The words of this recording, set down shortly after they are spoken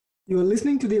You are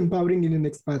listening to the Empowering Indian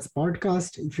Expats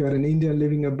podcast. If you are an Indian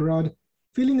living abroad,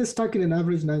 feeling stuck in an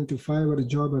average 9 to 5 or a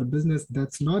job or business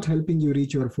that's not helping you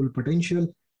reach your full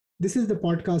potential, this is the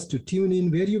podcast to tune in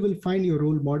where you will find your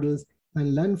role models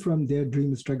and learn from their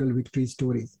dream struggle victory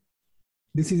stories.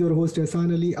 This is your host,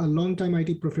 Ehsan Ali, a longtime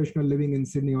IT professional living in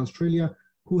Sydney, Australia,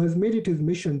 who has made it his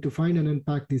mission to find and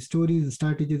unpack the stories,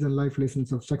 strategies, and life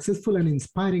lessons of successful and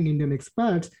inspiring Indian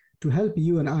expats to help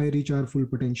you and I reach our full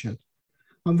potential.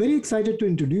 I'm very excited to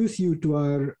introduce you to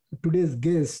our today's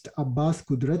guest, Abbas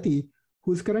Kudrati,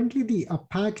 who is currently the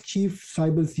APAC Chief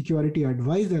Cybersecurity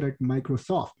Advisor at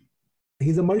Microsoft.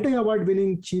 He's a multi-award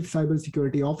winning Chief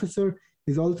Cybersecurity Officer.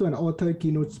 He's also an author,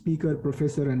 keynote speaker,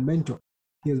 professor, and mentor.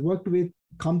 He has worked with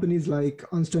companies like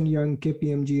Ernst & Young,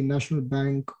 KPMG, National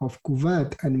Bank of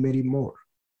Kuwait, and many more.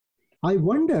 I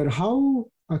wonder how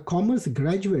a commerce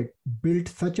graduate built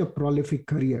such a prolific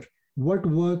career. What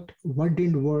worked, what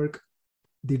didn't work,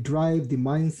 the drive, the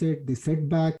mindset, the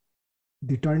setback,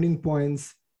 the turning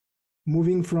points,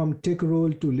 moving from tech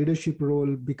role to leadership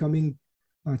role, becoming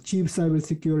a chief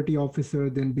cybersecurity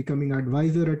officer, then becoming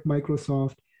advisor at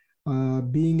Microsoft,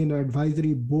 being in an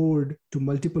advisory board to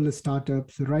multiple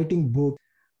startups, writing books,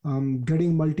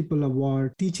 getting multiple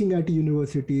awards, teaching at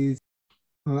universities,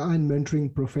 and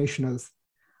mentoring professionals.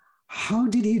 How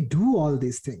did he do all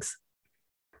these things?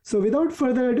 So without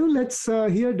further ado, let's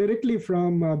hear directly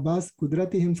from Abbas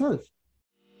Kudrati himself.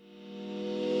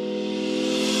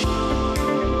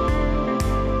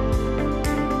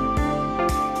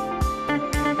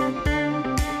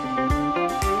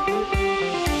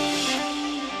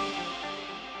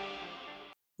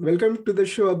 Welcome to the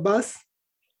show, Abbas.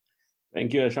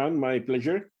 Thank you, Ehsan. My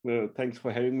pleasure. Thanks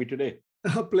for having me today.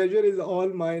 Pleasure is all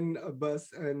mine,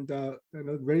 Abbas, and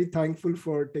very thankful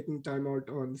for taking time out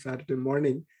on Saturday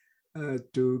morning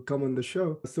to come on the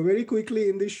show. So very quickly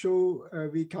in this show,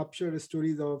 we capture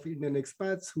stories of Indian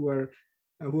expats who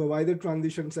have either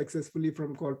transitioned successfully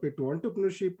from corporate to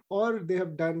entrepreneurship, or they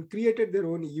have created their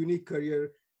own unique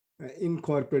career in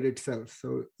corporate itself.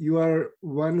 So you are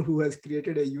one who has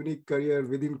created a unique career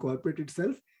within corporate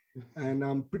itself. And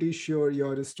I'm pretty sure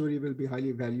your story will be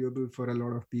highly valuable for a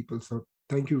lot of people. So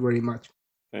thank you very much.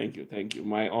 Thank you. Thank you.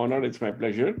 My honor. It's my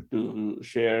pleasure to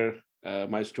share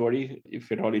my story. If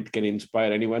at all it can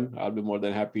inspire anyone, I'll be more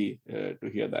than happy to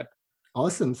hear that.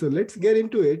 Awesome. So let's get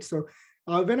into it. So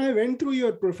when I went through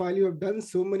your profile, you have done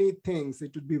so many things.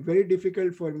 It would be very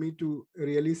difficult for me to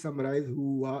really summarize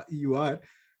who you are.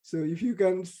 So if you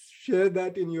can share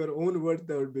that in your own words,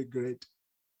 that would be great.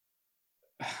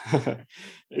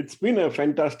 It's been a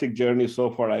fantastic journey so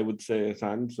far, I would say,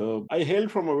 San. So I hail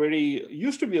from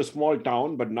used to be a small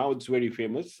town, but now it's very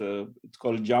famous. It's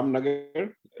called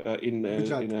Jamnagar in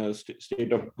a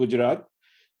state of Gujarat,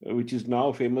 which is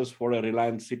now famous for a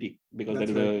Reliance city, because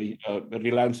there is a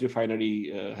Reliance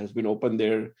refinery has been opened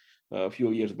there a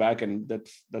few years back, and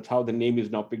that's how the name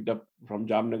is now picked up from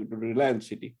Jamnagar to Reliance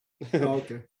city.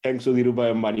 Okay. Thanks to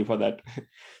Dhirubhai Ambani for that.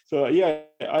 So yeah,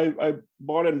 I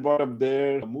born and brought up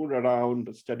there, moved around,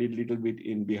 studied a little bit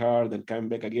in Bihar, then came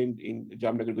back again in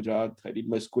Jamnagar, Gujarat. I did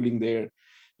my schooling there.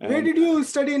 Where did you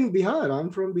study in Bihar?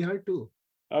 I'm from Bihar too.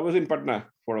 I was in Patna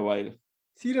for a while.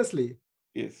 Seriously?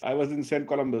 Yes, I was in St.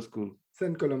 Columba's School.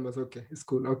 St. Columba's, okay.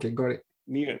 School, okay, got it.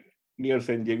 Near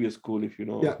St. Xavier's School, if you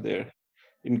know, there.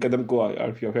 In Kadamkoa,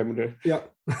 if you're familiar. Yeah.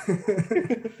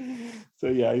 So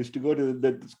yeah, I used to go to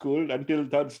that school until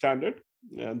third standard.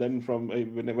 And then from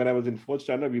when I was in fourth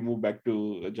standard, we moved back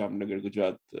to Jamnagar,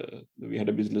 Gujarat. We had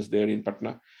a business there in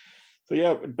Patna. So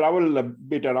yeah, traveled a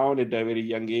bit around at a very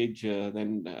young age.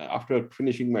 Then after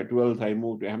finishing my 12th, I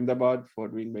moved to Ahmedabad for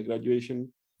doing my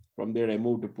graduation. From there, I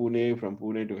moved to Pune, from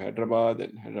Pune to Hyderabad,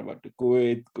 and Hyderabad to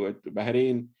Kuwait, Kuwait to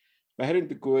Bahrain, Bahrain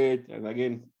to Kuwait, and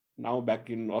again, now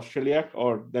back in Australia,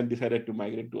 or then decided to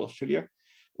migrate to Australia.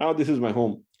 Now this is my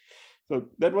home. So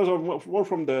that was more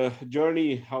from the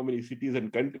journey, how many cities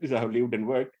and countries I have lived and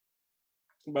worked.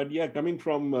 But yeah, coming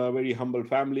from a very humble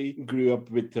family, grew up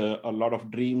with a lot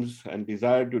of dreams and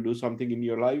desire to do something in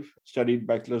your life, studied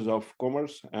Bachelor's of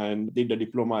Commerce and did a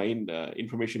diploma in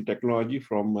information technology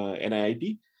from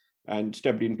NIIT, and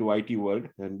stepped into IT world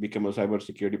and became a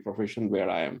cybersecurity professional where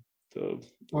I am. So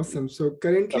awesome. So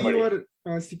currently you are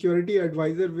a security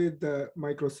advisor with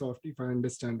Microsoft, if I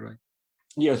understand right.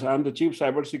 Yes, I'm the Chief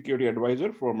Cybersecurity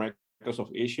Advisor for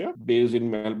Microsoft Asia, based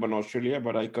in Melbourne, Australia,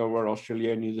 but I cover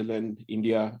Australia, New Zealand,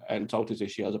 India, and Southeast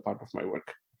Asia as a part of my work.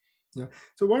 Yeah.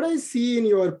 So what I see in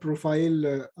your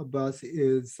profile, Abbas,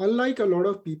 is unlike a lot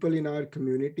of people in our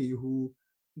community who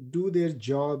do their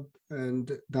job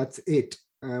and that's it.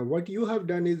 What you have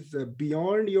done is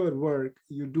beyond your work,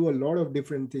 you do a lot of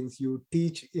different things. You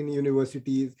teach in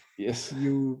universities, Yes.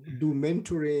 you do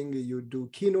mentoring, you do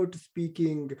keynote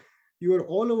speaking, you are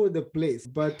all over the place.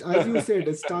 But as you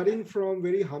said, starting from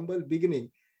very humble beginning,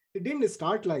 it didn't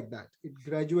start like that. It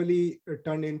gradually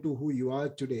turned into who you are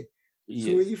today.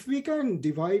 So Yes. if we can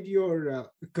divide your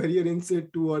career into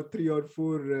 2 or 3 or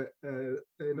 4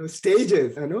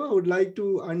 stages, I would like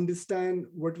to understand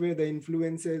what were the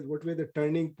influences, what were the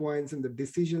turning points and the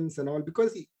decisions and all,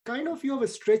 because kind of you have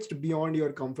stretched beyond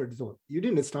your comfort zone. You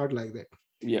didn't start like that.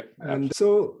 Yeah. And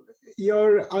so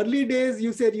your early days,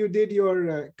 you said you did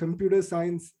your computer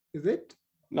science, is it?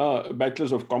 No,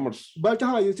 Bachelor's of Commerce. But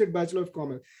you said Bachelor of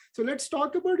Commerce. So let's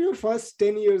talk about your first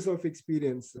 10 years of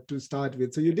experience to start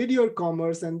with. So you did your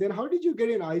commerce, and then how did you get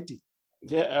in IT?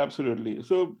 Yeah, absolutely.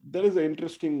 So there is an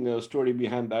interesting story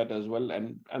behind that as well,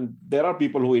 and there are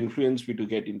people who influenced me to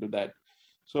get into that.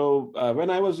 So when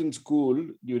I was in school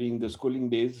during the schooling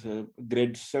days,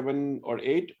 grade 7 or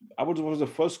 8, I was the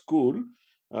first school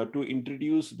to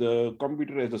introduce the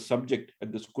computer as a subject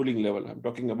at the schooling level. I'm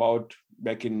talking about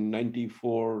back in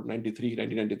 94, 93,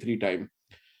 1993 time.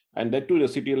 And that too, a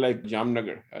city like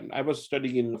Jamnagar. And I was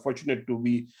fortunate to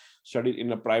be studied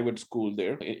in a private school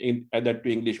there, at that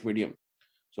to English medium.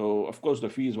 So of course the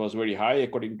fees was very high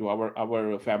according to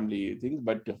our family thing.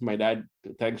 But my dad,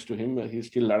 thanks to him, he's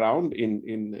still around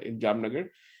in Jamnagar.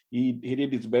 He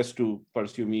did his best to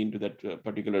pursue me into that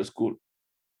particular school.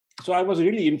 So I was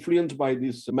really influenced by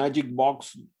this magic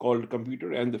box called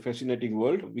computer and the fascinating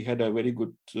world. We had a very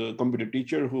good computer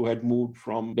teacher who had moved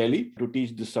from Delhi to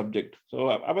teach this subject. So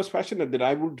I was fascinated that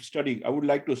I would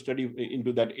like to study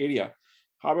into that area.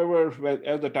 However,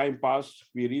 as the time passed,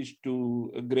 we reached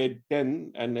to grade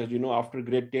 10. And as you know, after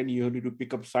grade 10, you need to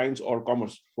pick up science or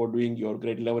commerce for doing your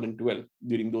grade 11 and 12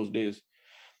 during those days.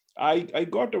 I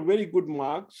got a very good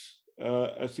marks,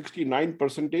 a 69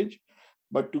 percentage,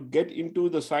 but to get into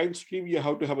the science stream, you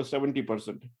have to have a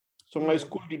 70%. So my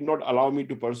school did not allow me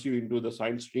to pursue into the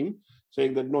science stream,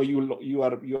 saying that no,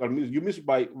 you missed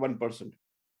by 1%.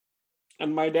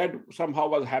 And my dad somehow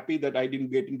was happy that I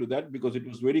didn't get into that because it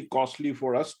was very costly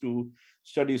for us to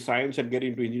study science and get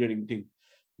into engineering thing.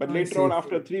 But later on,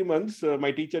 after 3 months,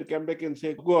 my teacher came back and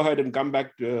said, go ahead and come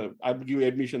back. I'll give you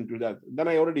admission to that. Then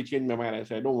I already changed my mind. I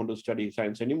said, I don't want to study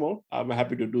science anymore. I'm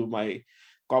happy to do my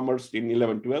commerce in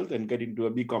 11th, 12th and get into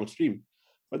a BCom stream.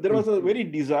 But there was a very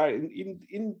desire.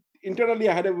 Internally,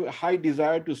 I had a high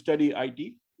desire to study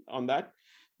IT on that.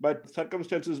 But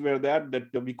circumstances were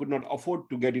that we could not afford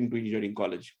to get into engineering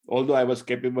college. Although I was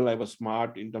capable, I was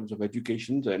smart in terms of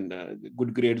educations and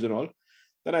good grades and all.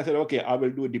 Then I said, okay, I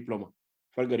will do a diploma.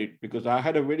 Forget it, because I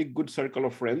had a very good circle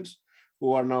of friends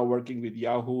who are now working with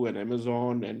Yahoo and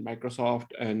Amazon and Microsoft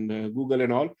and Google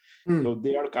and all. So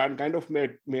they are kind of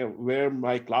were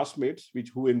my classmates,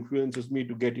 who influences me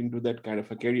to get into that kind of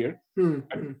a career.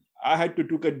 And I had to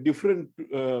take a different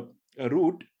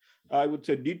route, I would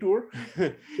say detour,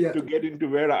 to get into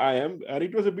where I am. And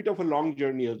it was a bit of a long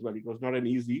journey as well. It was not an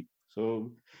easy.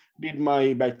 So did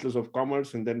my Bachelor's of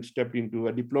Commerce and then stepped into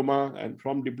a diploma. And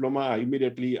from diploma,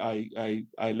 immediately I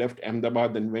left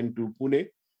Ahmedabad and went to Pune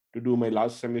to do my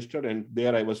last semester. And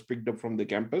there I was picked up from the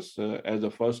campus as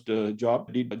a first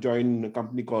job. Did join a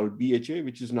company called BHA,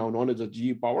 which is now known as a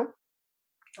GE Power.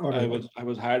 Right. I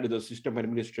was hired as a system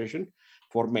administration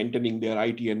for maintaining their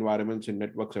IT environments and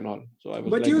networks and all. So I was.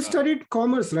 But you studied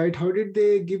commerce, right? How did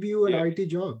they give you an IT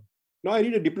job? No, I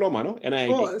did a diploma, no? NIIT.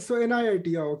 Oh, so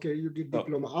NIIT, okay. You did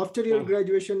diploma. After your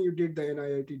graduation, you did the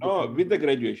NIIT diploma. Oh, with the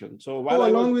graduation. So while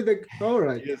all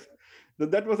right. Yes.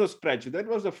 That was a stretch. That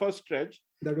was the first stretch.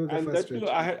 That was the first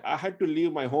stretch. I had to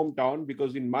leave my hometown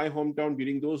because in my hometown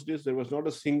during those days, there was not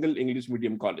a single English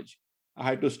medium college. I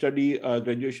had to study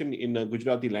graduation in a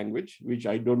Gujarati language, which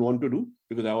I don't want to do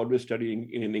because I always study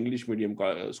in an English medium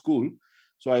school.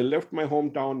 So I left my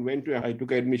hometown, I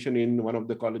took admission in one of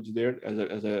the colleges there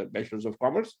as a Bachelor's of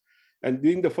Commerce. And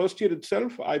during the first year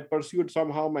itself, I pursued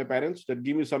somehow my parents that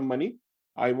give me some money.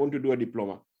 I want to do a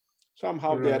diploma.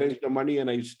 Somehow they arranged the money and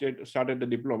I started the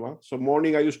diploma. So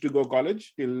morning I used to go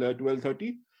college till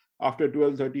 12:30. After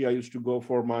 12:30, I used to go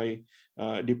for my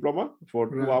diploma for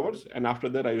 2 hours. And after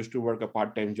that, I used to work a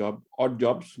part-time job, odd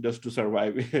jobs, just to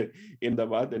survive in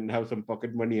Ahmedabad and have some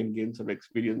pocket money and gain some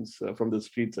experience from the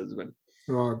streets as well.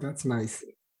 Wow, that's nice.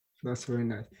 That's very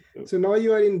nice. So now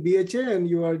you are in BHA and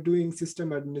you are doing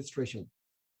system administration.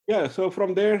 Yeah, so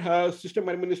from there, system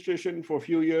administration for a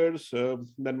few years.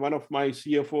 Then one of my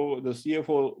the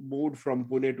CFO moved from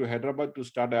Pune to Hyderabad to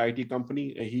start an IT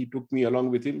company. He took me along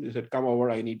with him. He said, come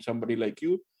over, I need somebody like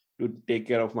you to take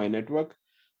care of my network.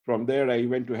 From there, I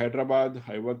went to Hyderabad.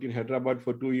 I worked in Hyderabad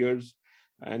for 2 years,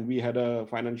 and we had a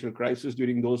financial crisis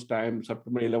during those times.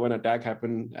 September 11 attack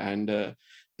happened, and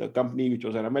the company, which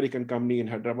was an American company in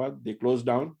Hyderabad, they closed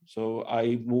down. So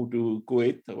I moved to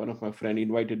Kuwait. One of my friends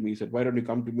invited me, said, "Why don't you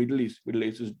come to Middle East? Middle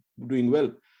East is doing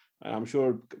well. I'm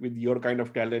sure with your kind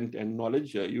of talent and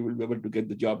knowledge, you will be able to get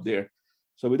the job there."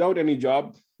 So without any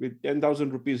job, with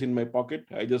 10,000 rupees in my pocket,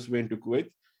 I just went to Kuwait.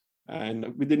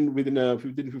 And within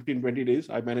 15, 20 days,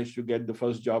 I managed to get the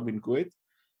first job in Kuwait.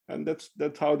 And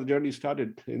that's how the journey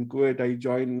started. In Kuwait, I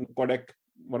joined Kodak,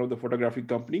 one of the photographic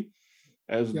company,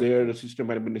 as their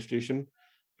system administration.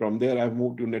 From there, I've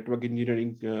moved to network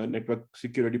engineering, network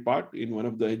security part in one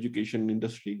of the education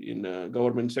industry in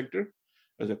government sector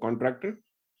as a contractor.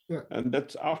 Yeah. And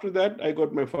that's after that, I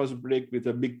got my first break with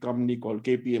a big company called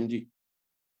KPMG,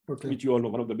 which you all know,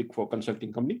 one of the big four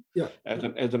consulting company,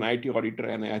 as an IT auditor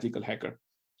and an ethical hacker.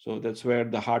 So that's where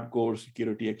the hardcore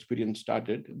security experience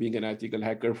started, being an ethical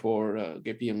hacker for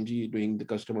KPMG, doing the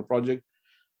customer project.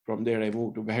 From there, I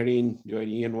moved to Bahrain,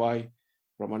 joined EY.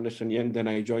 From Ernst & Young, then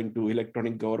I joined to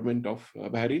Electronic Government of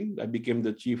Bahrain. I became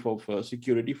the chief of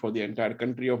security for the entire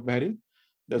country of Bahrain.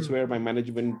 That's where my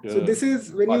management. So this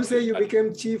is when you say you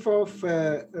became chief of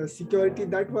security.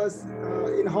 That was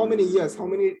in how many years? How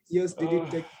many years did it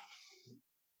take?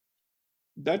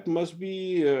 That must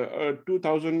be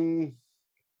 2000,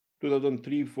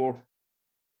 2003,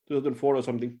 2004 or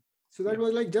something. So that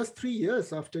was like just 3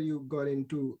 years after you got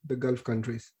into the Gulf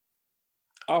countries.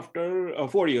 After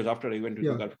 4 years after I went to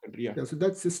the Gulf country. Yeah. So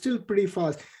that's still pretty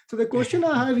fast. So the question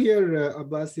I have here,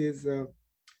 Abbas, is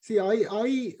see,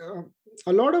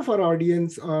 a lot of our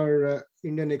audience are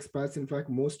Indian expats. In fact,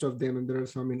 most of them, and there are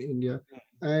some in India.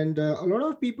 And a lot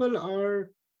of people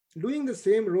are doing the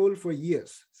same role for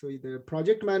years. So the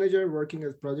project manager working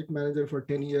as project manager for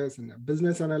 10 years and a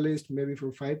business analyst maybe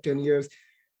for 5-10 years.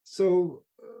 So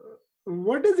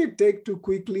what does it take to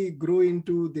quickly grow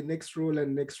into the next role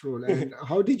and next role? And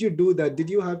how did you do that? Did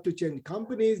you have to change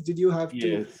companies? Did you have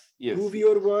to prove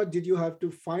your worth? Did you have to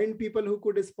find people who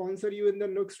could sponsor you in the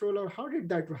next role? Or how did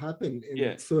that happen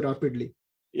so rapidly?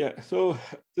 Yeah, so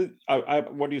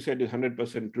what you said is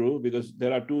 100% true, because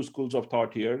there are two schools of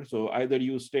thought here. So either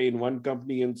you stay in one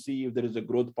company and see if there is a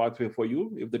growth pathway for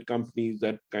you, if that company is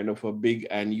that kind of a big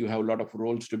and you have a lot of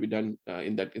roles to be done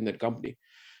in that company.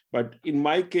 But in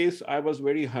my case, I was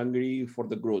very hungry for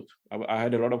the growth. I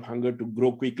had a lot of hunger to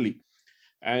grow quickly.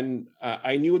 And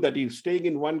I knew that if staying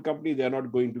in one company, they're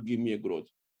not going to give me a growth.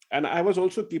 And I was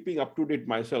also keeping up to date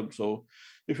myself. So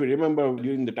if you remember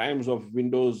during the times of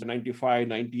Windows 95,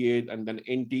 98, and then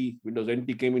Windows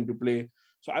NT came into play.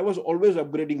 So I was always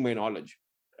upgrading my knowledge.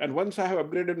 And once I have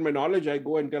upgraded my knowledge, I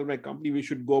go and tell my company, we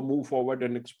should go move forward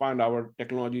and expand our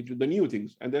technology to the new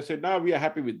things. And they said, now we are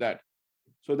happy with that.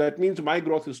 So that means my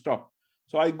growth is stopped.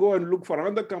 So I go and look for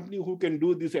another company who can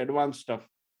do this advanced stuff.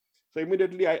 So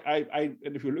immediately, and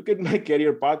if you look at my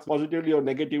career path, positively or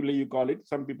negatively, you call it,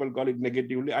 some people call it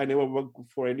negatively, I never worked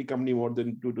for any company more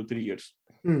than 2 to 3 years.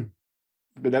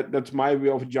 But that's my way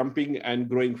of jumping and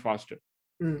growing faster.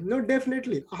 No,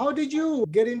 definitely. How did you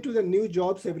get into the new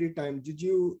jobs every time? Did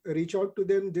you reach out to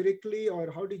them directly,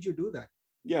 or how did you do that?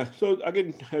 Yeah, so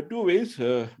again, two ways,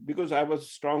 because I was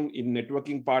strong in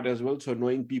networking part as well. So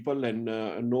knowing people and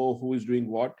know who is doing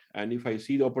what. And if I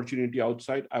see the opportunity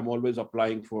outside, I'm always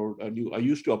applying for I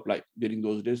used to apply during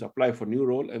those days, apply for new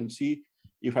role and see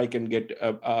if I can get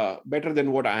better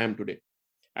than what I am today.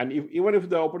 And even if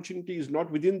the opportunity is not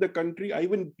within the country, I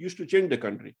even used to change the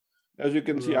country. As you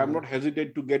can see, I'm not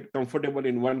hesitate to get comfortable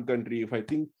in one country. If I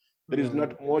think there is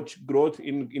not much growth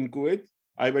in Kuwait,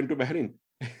 I went to Bahrain.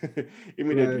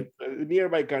 Immediately.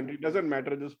 Nearby country, doesn't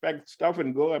matter, just pack stuff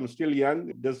and go. I'm still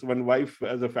young, just one wife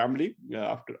as a family.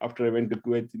 After I went to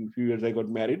Kuwait, in a few years I got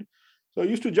married. So I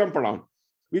used to jump around,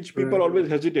 which people always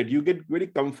hesitate. You get very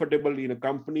comfortable in a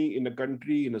company, in a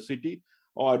country, in a city.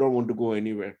 Oh, I don't want to go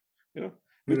anywhere,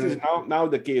 which is now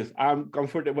the case. I'm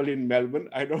comfortable in Melbourne.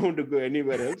 I don't want to go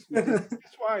anywhere else.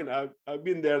 It's fine. I've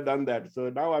been there, done that. So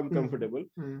now I'm comfortable.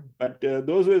 But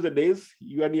those were the days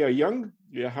when you're young,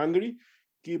 you're hungry.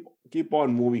 Keep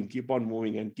on moving,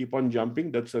 and keep on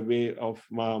jumping. That's a way of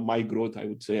my growth, I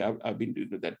would say. I've been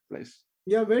to that place.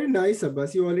 Yeah, very nice,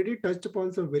 Abbas. You already touched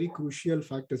upon some very crucial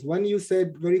factors. One, you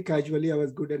said very casually, I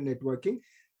was good at networking.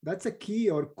 That's a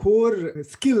key or core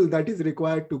skill that is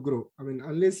required to grow. I mean,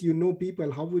 unless you know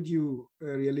people, how would you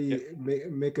really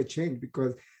make a change?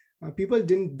 Because people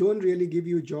don't really give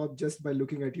you a job just by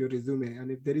looking at your resume. And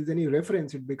if there is any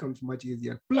reference, it becomes much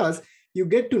easier. Plus, you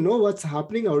get to know what's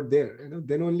happening out there.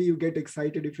 Then only you get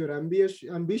excited. If you're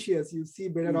ambitious, you see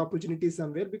better opportunities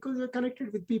somewhere because you're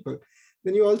connected with people.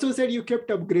 Then you also said you kept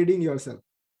upgrading yourself.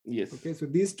 Yes. Okay, so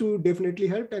these two definitely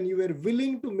helped, and you were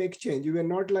willing to make change. You were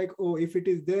not like, oh, if it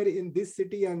is there in this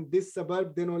city and this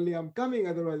suburb, then only I'm coming,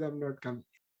 otherwise I'm not coming.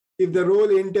 If the role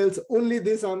entails only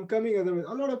this, I'm coming, otherwise.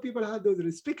 A lot of people have those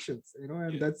restrictions,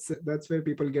 and that's where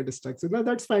people get stuck. So now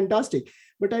that's fantastic.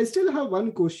 But I still have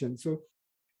one question. So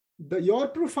your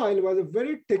profile was a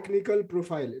very technical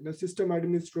profile, system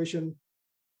administration,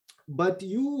 but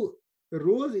you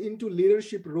rose into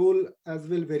leadership role as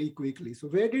well very quickly. So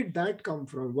where did that come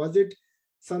from? Was it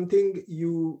something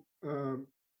you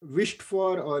wished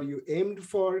for, or you aimed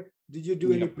for? Did you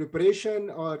do any preparation,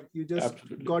 or you just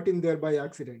got in there by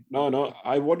accident? No.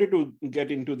 I wanted to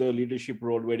get into the leadership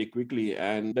role very quickly.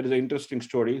 And that is an interesting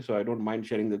story. So I don't mind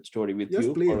sharing that story with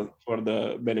you for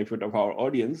the benefit of our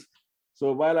audience.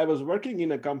 So while I was working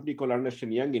in a company called Ernst &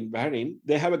 Young in Bahrain,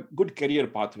 they have a good career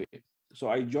pathway. So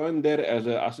I joined there as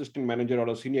an assistant manager or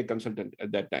a senior consultant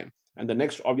at that time. And the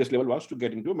next obvious level was to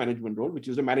get into a management role, which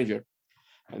is a manager.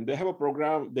 And they have a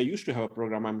program, they used to have a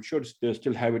program, I'm sure they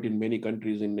still have it in many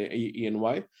countries in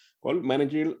EY, called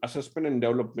Managerial Assessment and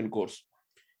Development Course.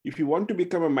 If you want to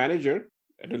become a manager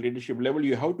at a leadership level,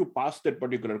 you have to pass that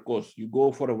particular course. You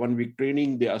go for a 1-week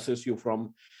training, they assess you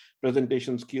from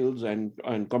presentation skills and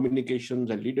communications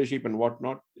and leadership and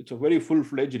whatnot. It's a very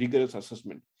full-fledged, rigorous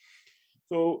assessment.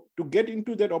 So to get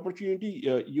into that opportunity,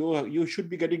 you should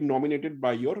be getting nominated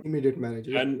by your immediate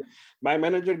manager. And my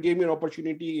manager gave me an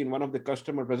opportunity in one of the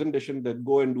customer presentation that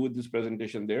go and do this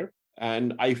presentation there.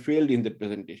 And I failed in that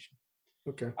presentation.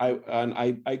 Okay.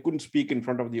 I couldn't speak in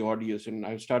front of the audience, and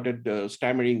I started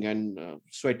stammering and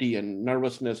sweaty and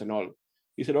nervousness and all.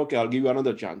 He said, okay, I'll give you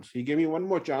another chance. He gave me one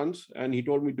more chance, and he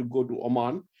told me to go to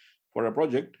Oman for a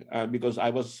project because I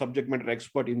was subject matter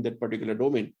expert in that particular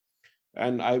domain.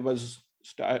 And I was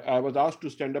asked to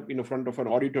stand up in front of an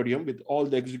auditorium with all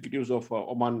the executives of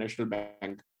Oman National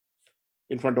Bank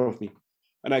in front of me.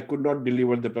 And I could not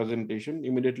deliver the presentation.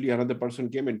 Immediately, another person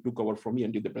came and took over from me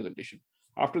and did the presentation.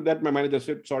 After that, my manager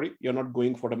said, sorry, you're not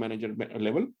going for the manager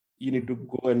level. You need to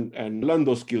go and learn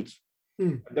those skills.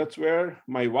 That's where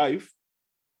my wife,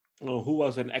 who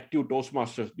was an active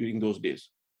Toastmaster during those days.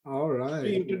 All right.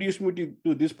 She introduced me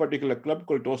to this particular club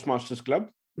called Toastmasters Club.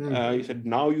 He said,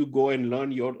 now you go and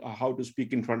learn how to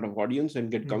speak in front of audience and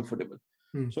get comfortable.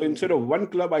 So instead of one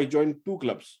club, I joined 2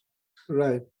 clubs.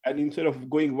 Right. And instead of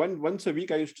going once a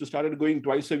week, I used to started going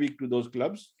twice a week to those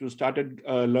clubs to started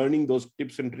learning those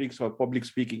tips and tricks of public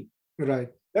speaking. Right.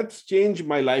 That's changed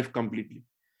my life completely.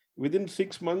 Within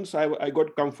 6 months, I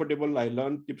got comfortable. I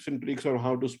learned tips and tricks on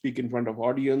how to speak in front of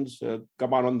audience,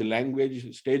 command on the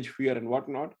language, stage fear and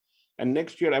whatnot. And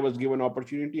next year I was given an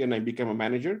opportunity and I became a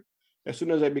manager. As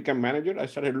soon as I became manager, I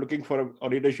started looking for a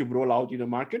leadership role out in the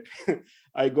market.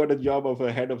 I got a job of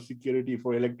a head of security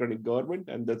for electronic government,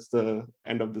 and that's the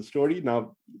end of the story.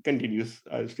 Now continues.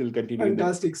 I still continue.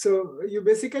 Fantastic. So you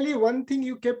basically, one thing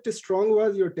you kept strong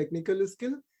was your technical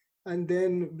skill. And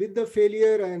then with the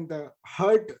failure and the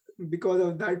hurt because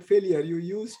of that failure, you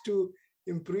used to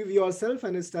improve yourself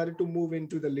and started to move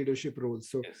into the leadership role.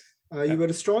 So yes. You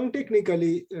were strong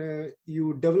technically,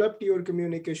 you developed your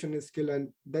communication skill, and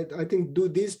that I think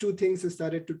these 2 things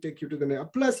started to take you to the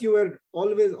next. Plus, you were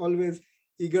always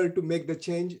eager to make the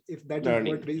change if that is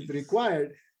what is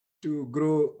required to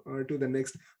grow to the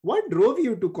next. What drove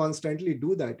you to constantly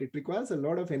do that? It requires a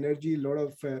lot of energy, a lot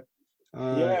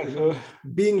of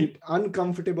being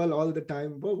uncomfortable all the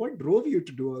time. What drove you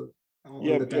to do all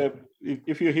the time?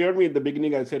 If you hear me at the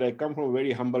beginning, I said I come from a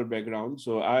very humble background.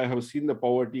 So I have seen the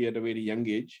poverty at a very young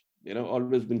age.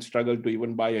 Always been struggled to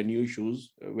even buy a new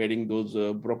shoes, wearing those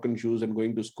broken shoes and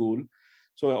going to school.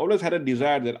 So I always had a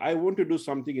desire that I want to do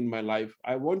something in my life.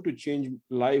 I want to change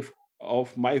life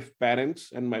of my parents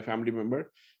and my family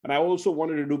member. And I also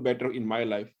wanted to do better in my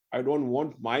life. I don't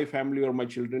want my family or my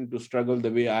children to struggle the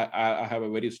way I have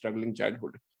a very struggling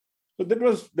childhood. So there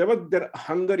was that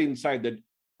hunger inside that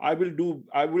I will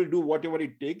do whatever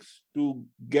it takes to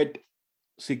get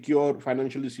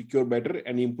financially secure better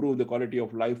and improve the quality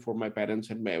of life for my parents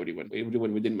and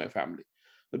everyone within my family.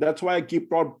 So that's why I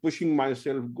keep on pushing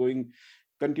myself, going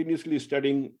continuously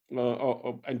studying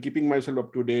and keeping myself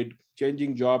up to date,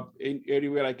 changing job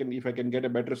everywhere I can. If I can get a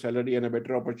better salary and a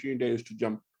better opportunity, I used to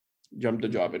jump the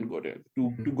job and go there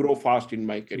to grow fast in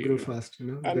my career. Grow fast,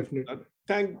 definitely.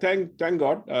 Thank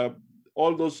God,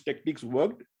 all those techniques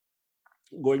worked.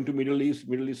 Going to Middle East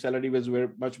salary was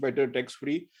much better,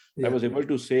 tax-free. I was able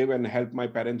to save and help my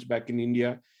parents back in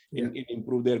India in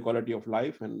improve their quality of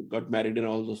life, and got married and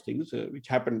all those things, which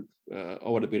happened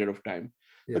over the period of time.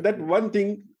 But that one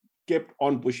thing kept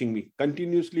on pushing me,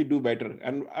 continuously do better.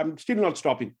 And I'm still not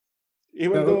stopping.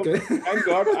 Even though, Okay. thank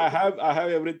God, I have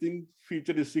everything,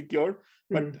 future is secure.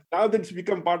 But now that's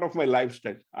become part of my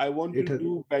lifestyle. I want to It has.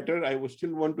 do better. I will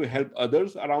still want to help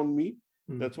others around me.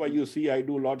 Mm. That's why you see I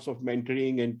do lots of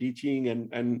mentoring and teaching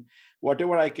and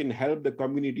whatever I can help the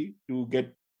community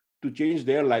to change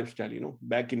their lifestyle,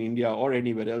 back in India or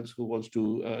anywhere else who wants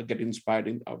to get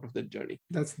inspired out of that journey.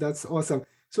 That's awesome.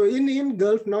 So in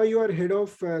Gulf now you are head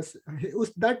of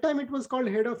that time it was called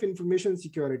head of information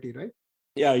security, right?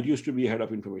 Yeah, it used to be head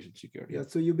of information security. Yeah.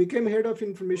 So you became head of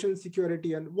information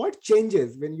security, and what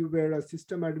changes when you were a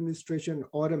system administration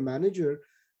or a manager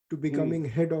to becoming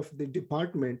head of the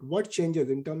department? What changes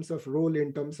in terms of role,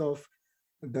 in terms of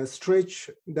the stretch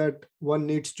that one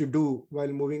needs to do while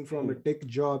moving from a tech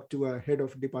job to a head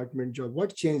of department job?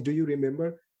 What changed? Do you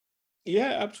remember?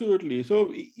 Yeah, absolutely.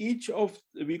 So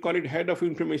we call it head of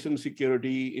information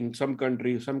security in some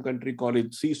countries. Some country call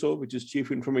it CISO, which is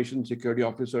Chief Information Security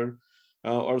Officer,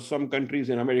 or some countries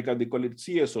in America, they call it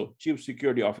CSO, Chief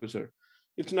Security Officer.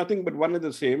 It's nothing but one and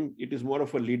the same. It is more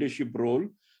of a leadership role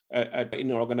in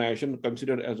an organization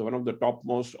considered as one of the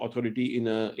topmost authority in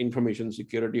information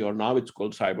security, or now it's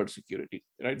called cyber security,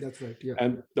 right? That's right. Yeah.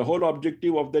 And the whole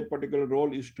objective of that particular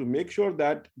role is to make sure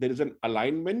that there is an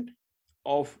alignment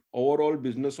of overall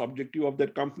business objective of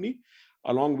that company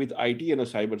along with IT and a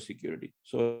cyber security.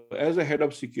 So as a head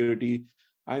of security,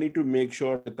 I need to make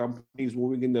sure the company is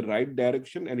moving in the right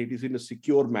direction and it is in a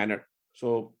secure manner.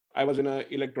 So I was in an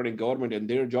electronic government, and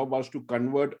their job was to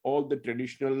convert all the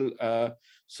traditional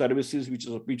services,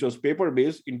 which was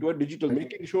paper-based, into a digital,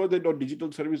 making sure that our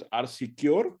digital services are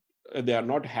secure. They are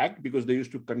not hacked, because they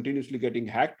used to continuously getting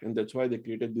hacked, and that's why they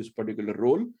created this particular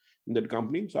role in that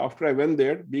company. So after I went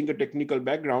there, being a technical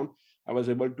background, I was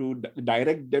able to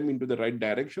direct them into the right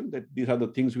direction, that these are the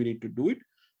things we need to do it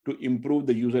to improve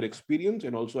the user experience,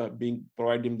 and also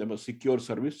providing them a secure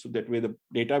service, so that way the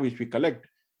data which we collect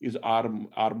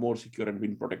are more secure and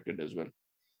being protected as well.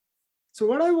 So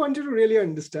what I wanted to really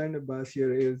understand, Abbas,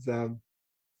 here is,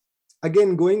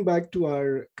 again, going back to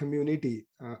our community,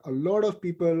 a lot of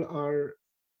people are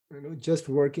just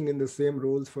working in the same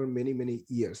roles for many, many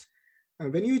years.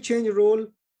 And when you change role,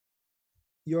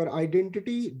 your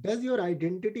identity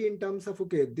in terms of,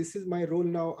 okay, this is my role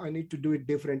now, I need to do it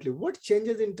differently. What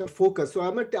changes in terms of focus? So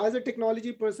as a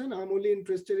technology person, I'm only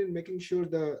interested in making sure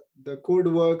the code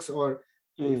works, or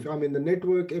if I'm in the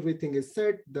network, everything is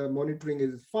set, the monitoring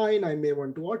is fine, I may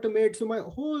want to automate. So my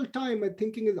whole time, my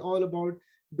thinking is all about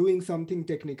doing something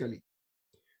technically.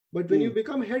 But when you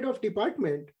become head of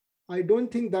department, I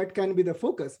don't think that can be the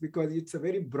focus, because it's a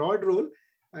very broad role,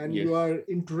 and you are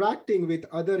interacting with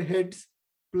other heads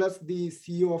plus the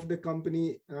CEO of the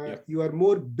company. You are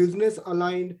more business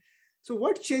aligned. So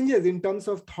what changes in terms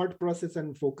of thought process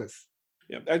and focus?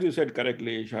 Yeah, as you said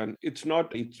correctly, Ishan, it's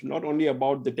not only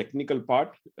about the technical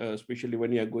part, especially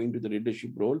when you are going to the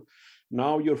leadership role.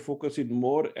 Now your focus is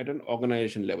more at an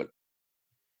organization level.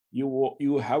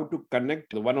 You have to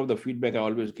connect. One of the feedback I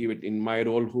always give it in my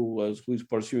role, who is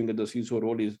pursuing the CISO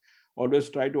role, is always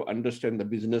try to understand the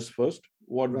business first,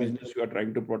 what business you are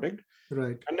trying to protect.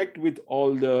 Right. Connect with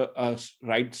all the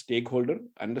right stakeholder,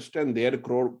 understand their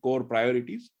core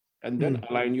priorities, and then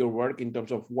align your work in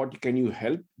terms of what can you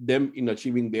help them in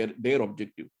achieving their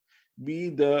objective. Be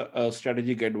the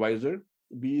strategic advisor,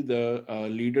 be the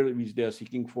leader which they are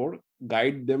seeking for,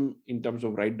 guide them in terms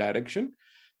of right direction,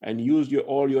 and use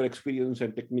all your experience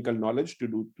and technical knowledge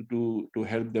to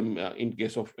help them in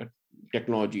case of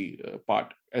technology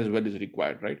part as well as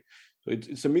required, right? So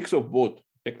it's a mix of both.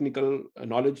 Technical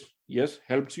knowledge, yes,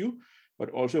 helps you, but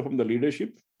also from the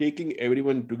leadership, taking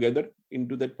everyone together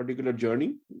into that particular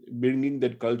journey, bringing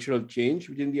that cultural change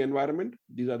within the environment.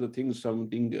 These are the things,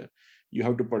 something you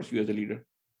have to pursue as a leader.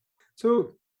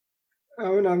 So,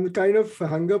 I'm kind of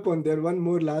hung up on there. One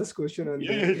more last question on that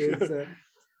is,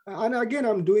 and again,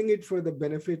 I'm doing it for the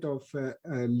benefit of a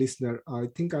listener. I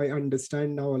think I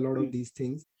understand now a lot of these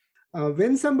things.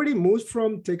 When somebody moves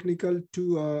from technical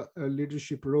to a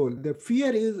leadership role, the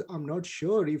fear is, I'm not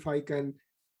sure if I can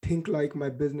think like my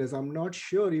business. I'm not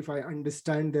sure if I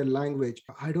understand their language.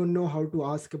 I don't know how to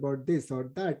ask about this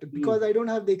or that, because I don't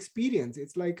have the experience.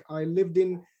 It's like I lived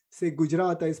in, say,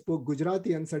 Gujarat, I spoke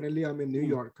Gujarati, and suddenly I'm in New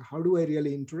York. How do I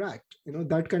really interact?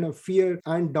 That kind of fear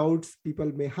and doubts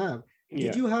people may have.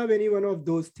 Did you have any one of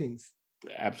those things?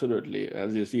 Absolutely.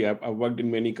 As you see, I've worked in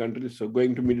many countries. So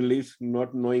going to Middle East,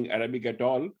 not knowing Arabic at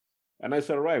all, and I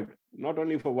survived. Not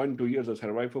only for 1-2 years, I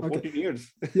survived for 14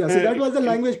 years. Yeah, so that was the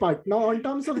language part. Now, on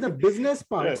terms of the business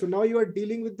part, so now you are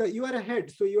dealing with you are ahead,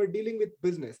 so you are dealing with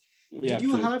business. Did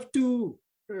you have to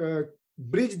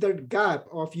bridge that gap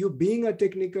of you being a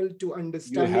technical to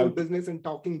understanding business and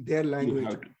talking their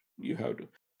language? You have to.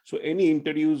 So any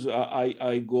interviews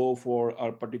I go for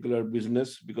a particular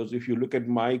business, because if you look at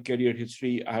my career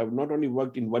history, I have not only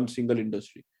worked in one single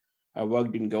industry. I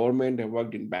worked in government, I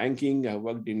worked in banking, I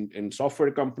worked in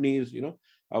software companies,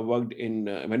 I worked in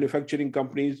manufacturing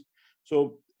companies.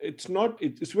 So it's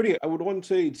very, I would want to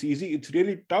say it's easy. It's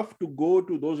really tough to go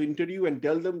to those interview and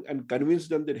tell them and convince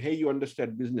them that, hey, you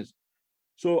understand business.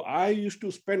 So I used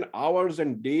to spend hours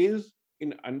and days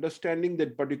in understanding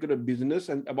that particular business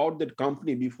and about that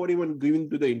company before even going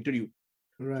to the interview.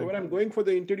 Right. So when I'm going for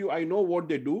the interview, I know what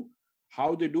they do,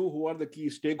 how they do, who are the key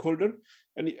stakeholder.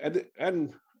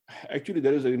 And actually,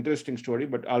 there is an interesting story,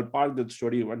 but I'll park that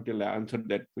story until I answer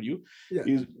that for you. Yeah.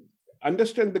 Is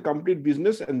understand the complete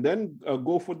business and then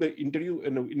go for the interview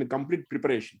in a complete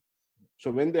preparation. So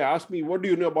when they ask me, what do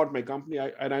you know about my company?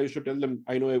 I used to tell them,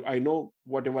 I know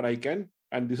whatever I can,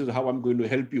 and this is how I'm going to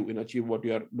help you in achieve what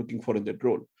you are looking for in that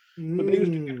role. So they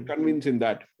used to get convinced in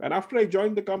that. And after I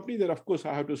joined the company, then of course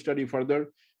I have to study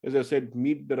further. As I said,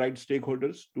 meet the right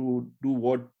stakeholders to do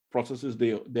what processes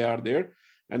they are there.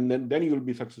 And then you will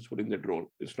be successful in that role.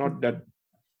 It's not that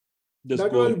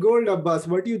that was gold, Abbas.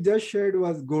 What you just shared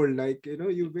was gold.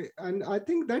 And I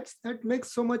think that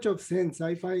makes so much of sense.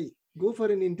 If I go for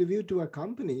an interview to a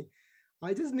company,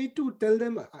 I just need to tell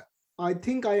them, I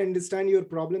think I understand your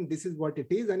problem. This is what it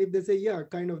is. And if they say, yeah,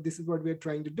 kind of, this is what we're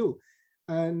trying to do.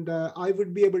 And I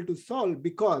would be able to solve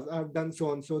because I've done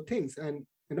so and so things. And,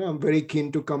 I'm very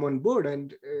keen to come on board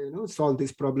and, solve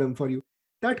this problem for you.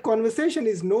 That conversation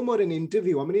is no more an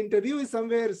interview. I mean, interview is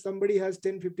somewhere somebody has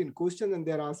 10, 15 questions and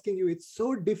they're asking you. It's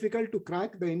so difficult to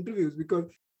crack the interviews because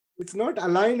it's not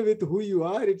aligned with who you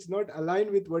are. It's not aligned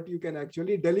with what you can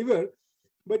actually deliver.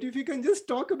 But if you can just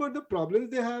talk about the problems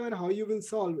they have and how you will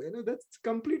solve, that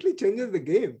completely changes the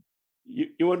game.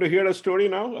 You want to hear a story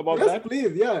now about that? Yes,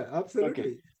 please. Yeah, absolutely.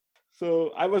 Okay.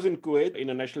 So I was in Kuwait,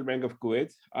 in a National Bank of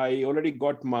Kuwait. I already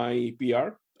got my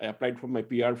PR. I applied for my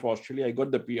PR for Australia. I got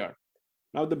the PR.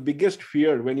 Now, the biggest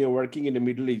fear when you're working in the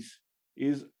Middle East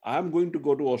is I'm going to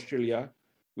go to Australia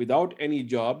without any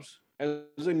jobs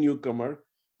as a newcomer.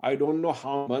 I don't know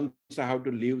how months I have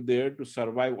to live there to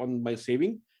survive on my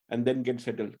saving and then get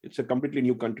settled. It's a completely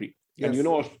new country. Yes. And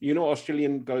you know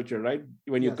Australian culture, right?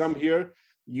 When you come here,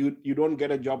 you don't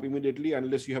get a job immediately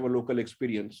unless you have a local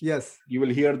experience. Yes. You will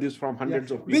hear this from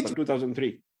hundreds of people.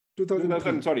 2013.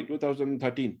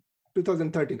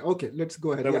 2013. Okay, let's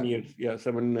go ahead. 7 years. Yeah,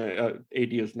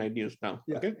 8 years, 9 years now.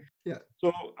 Yeah. Okay. Yeah.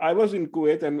 So I was in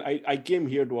Kuwait and I came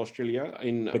here to Australia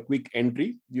in a quick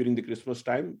entry during the Christmas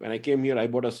time. When I came here, I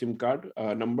bought a SIM card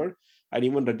number. I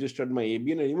even registered my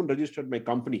ABN. I even registered my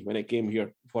company when I came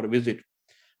here for a visit.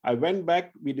 I went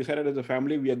back. We decided as a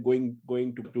family, we are going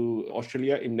to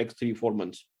Australia in next 3-4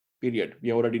 months, period.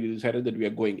 We already decided that we are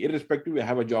going, irrespective we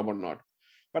have a job or not.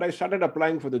 But I started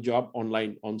applying for the job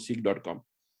online on Seek.com.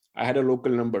 I had a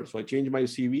local number. So I changed my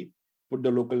CV, put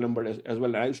the local number as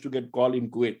well. I used to get call in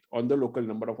Kuwait on the local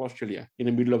number of Australia in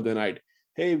the middle of the night.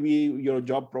 Hey, your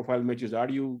job profile matches. Are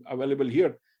you available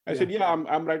here? I said, yeah,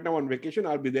 I'm right now on vacation.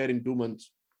 I'll be there in 2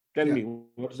 months. Tell me,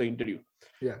 what's the interview?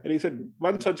 Yeah. And he said,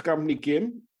 one such company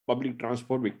came, Public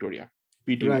Transport Victoria,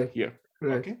 PTV here.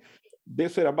 Right. Okay. They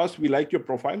said, Abbas, we like your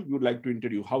profile. We would like to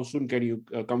interview. How soon can you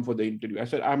come for the interview? I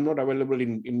said, I'm not available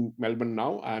in Melbourne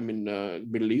now. I'm in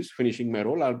Middle East finishing my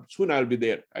role. Soon I'll be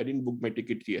there. I didn't book my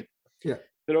tickets yet. Yeah.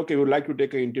 Said, okay, we would like to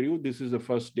take an interview. This is the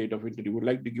first date of interview. Would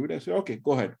like to give it. I said, okay,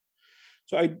 go ahead.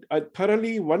 So I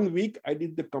thoroughly, 1 week, I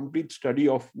did the complete study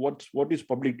of what is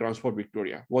Public Transport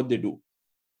Victoria, what they do.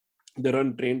 They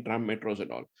run train, tram, metros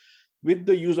and all. With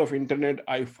the use of internet,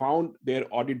 I found their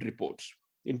audit reports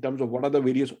in terms of what are the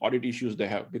various audit issues they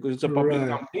have, because it's a public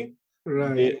company.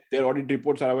 Right. Their audit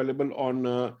reports are available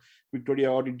on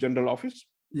Victoria Audit General Office.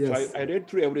 Yes. So I read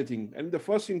through everything. And the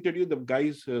first interview, the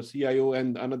guys, CIO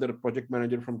and another project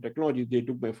manager from technology, they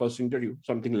took my first interview,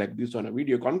 something like this on a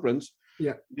video conference.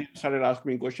 Yeah. They started asking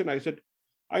me a question. I said,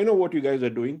 I know what you guys are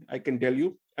doing. I can tell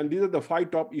you. And these are the 5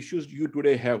 top issues you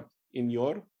today have in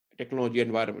your technology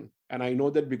environment. And I know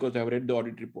that because I've read the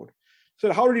audit report.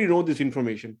 So how did you know this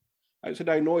information? I said,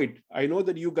 I know it. I know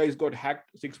that you guys got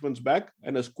hacked 6 months back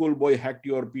and a schoolboy hacked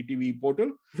your PTV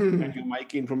portal and your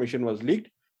MyKey information was leaked.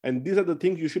 And these are the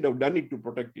things you should have done it to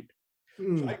protect it.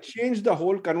 So I changed the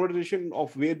whole conversation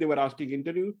of where they were asking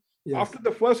interview. Yes. After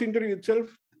the first interview itself,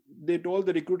 they told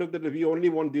the recruiter that we only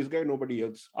want this guy, nobody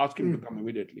else. Ask him to come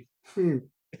immediately.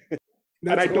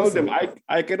 And I told them,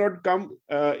 I cannot come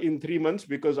in 3 months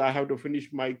because I have to finish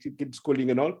my kids'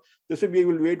 schooling and all. They said, we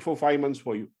will wait for 5 months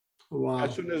for you. Wow.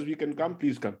 As soon as we can come,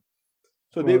 please come.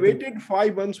 So they waited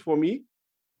 5 months for me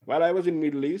while I was in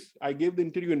Middle East. I gave the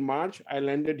interview in March. I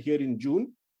landed here in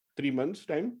June. 3 months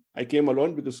time. I came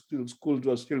alone because school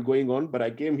was still going on, but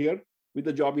I came here with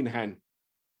a job in hand.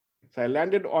 So I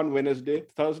landed on Wednesday.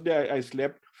 Thursday, I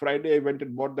slept. Friday, I went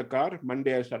and bought the car.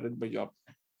 Monday, I started my job.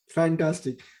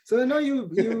 Fantastic. So now you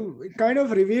kind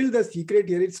of revealed the secret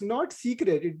here. It's not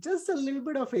secret. It's just a little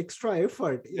bit of extra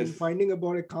effort in finding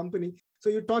about a company. So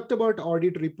you talked about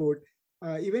audit report.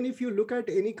 Even if you look at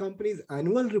any company's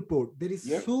annual report, there is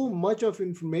so much of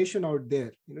information out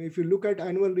there. If you look at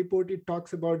annual report, it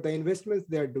talks about the investments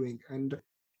they are doing. And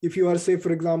if you are, say,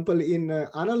 for example, in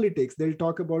analytics, they'll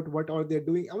talk about what are they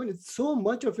doing. I mean, it's so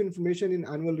much of information in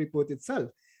annual report itself.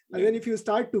 And then if you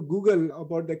start to Google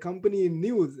about the company in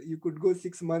news, you could go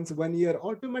 6 months, 1 year,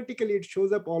 automatically it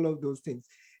shows up all of those things.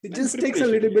 It just takes a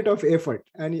little bit of effort.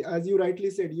 And as you rightly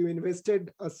said, you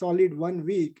invested a solid 1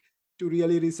 week to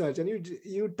really research. And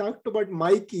you talked about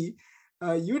Mikey.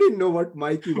 You didn't know what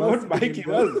Mikey was. What Mikey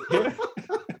was.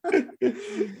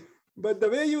 But the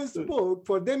way you spoke,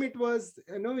 for them it was,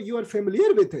 you are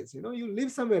familiar with it. You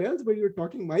live somewhere else, but you're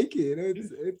talking Mikey.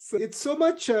 It's so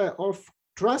much of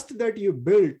trust that you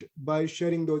built by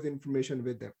sharing those information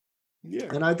with them. Yeah.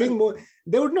 And I think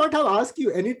they would not have asked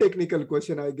you any technical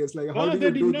question, I guess, like how do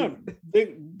you do this?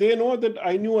 They know that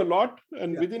I knew a lot,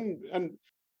 and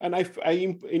I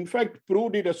in fact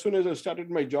proved it as soon as I started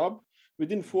my job.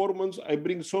 Within 4 months, I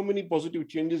bring so many positive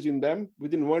changes in them.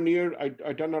 Within 1 year,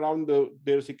 I turn around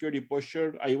their security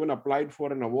posture. I even applied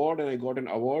for an award, and I got an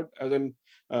award as an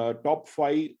top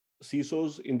 5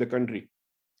 CISOs in the country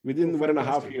within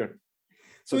 1.5 years.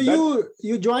 So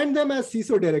you joined them as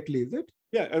CISO directly, is it?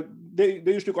 Yeah, they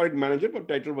used to call it manager, but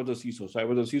title was a CISO. So I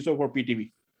was a CISO for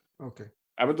PTV. Okay.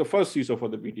 I was the first CISO for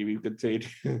the PTV, you could say it.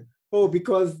 Oh,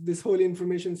 because this whole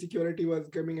information security was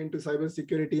coming into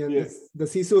cybersecurity, and the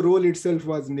CISO role itself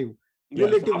was new,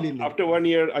 relatively new. After 1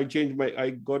 year, I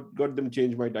got them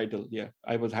change my title. Yeah,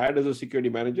 I was hired as a security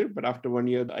manager, but after 1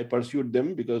 year, I pursued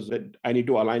them because I need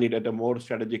to align it at a more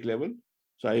strategic level.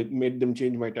 So I made them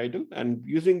change my title, and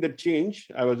using that change,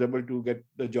 I was able to get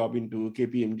the job into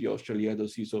KPMG Australia as a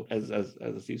CISO, as a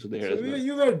CISO there. So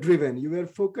you were driven, you were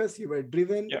focused, you were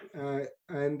driven. Yeah.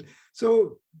 And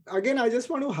so again, I just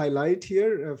want to highlight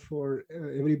here for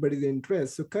everybody's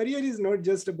interest. So career is not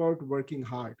just about working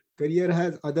hard. Career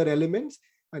has other elements.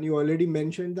 And you already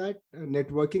mentioned that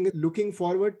networking, looking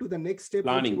forward to the next step.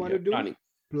 Planning, what you want to do.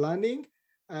 Planning.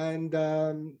 And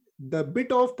the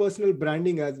bit of personal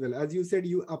branding as well. As you said,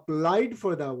 you applied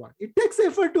for the award. It takes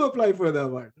effort to apply for the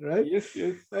award, right? Yes.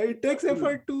 It takes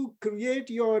effort to create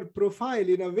your profile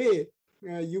in a way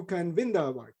you can win the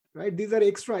award, right? These are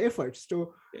extra efforts.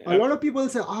 So a lot of people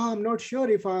say, I'm not sure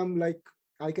if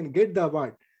I can get the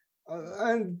award.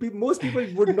 And most people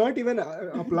would not even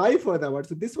apply for the award.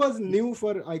 So this was new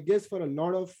for, I guess, for a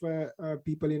lot of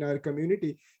people in our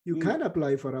community. You can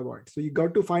apply for awards. So you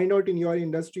got to find out in your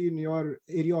industry, in your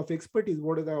area of expertise,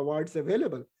 what are the awards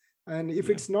available. And if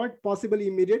it's not possible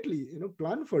immediately,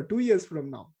 plan for 2 years from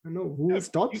now. Who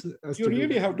stops us? You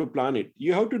really have to plan it.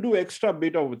 You have to do extra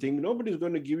bit of a thing. Nobody's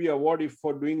going to give you an award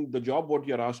for doing the job what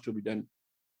you're asked to be done.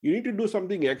 You need to do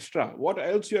something extra. What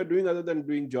else you are doing other than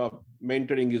doing job?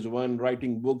 Mentoring is one,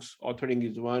 writing books, authoring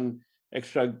is one,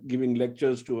 extra giving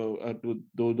lectures to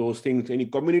those things, any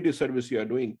community service you are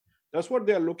doing. That's what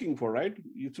they are looking for, right?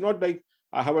 It's not like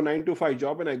I have a 9-to-5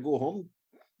 job and I go home.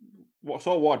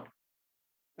 So what?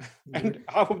 And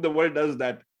half of the world does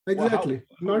that. Exactly.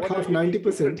 Not half,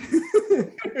 90%.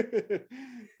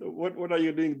 What are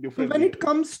you doing differently? So when it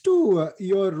comes to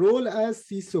your role as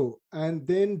CISO and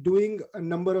then doing a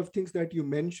number of things that you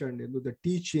mentioned, the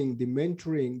teaching, the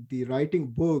mentoring, the writing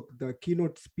book, the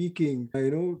keynote speaking,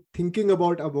 thinking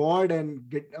about award and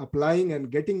applying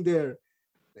and getting there,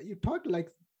 you talk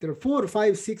like there are 4,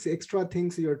 5, 6 extra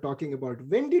things you're talking about.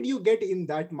 When did you get in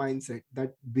that mindset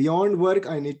that beyond work,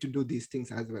 I need to do these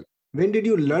things as well? When did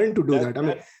you learn to do that? I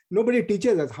mean, nobody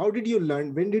teaches us. How did you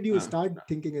learn? When did you start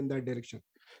thinking in that direction?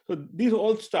 So these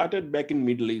all started back in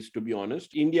Middle East, to be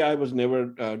honest. India, I was never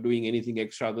doing anything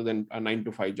extra other than a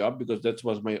 9-to-5 job because that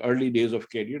was my early days of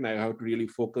career. And I have to really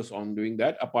focus on doing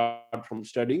that apart from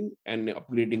studying and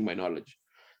upgrading my knowledge.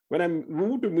 When I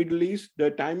moved to Middle East,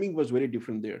 the timing was very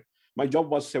different there. My job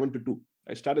was 7 to 2.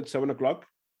 I started 7 o'clock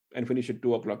and finished at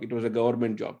 2 o'clock. It was a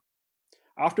government job.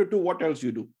 After 2, what else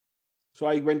you do? So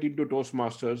I went into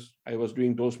Toastmasters. I was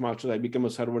doing Toastmasters. I became a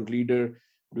servant leader,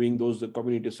 doing those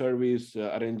community service,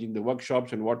 arranging the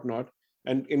workshops and whatnot,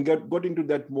 and got into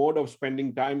that mode of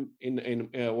spending time in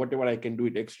whatever I can do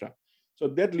it extra. So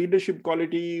that leadership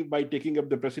quality by taking up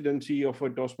the presidency of a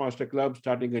Toastmaster club,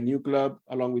 starting a new club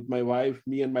along with my wife,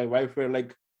 me and my wife were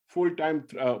like full-time,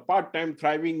 part-time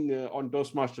thriving on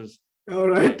Toastmasters. All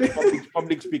right.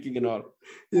 public speaking and all.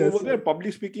 Yes. Over there,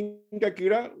 public speaking ka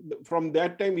kira, from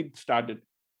that time it started.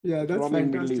 Yeah, that's From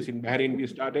in Middle fantastic. East, in Bahrain, we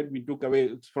started. We took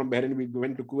away from Bahrain. We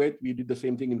went to Kuwait. We did the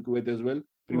same thing in Kuwait as well,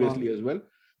 previously as well.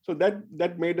 So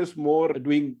that made us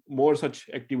doing more such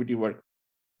activity work.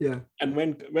 Yeah. And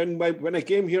when I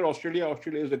came here, Australia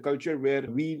is a culture where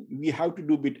we have to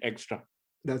do a bit extra.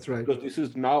 That's right. Because this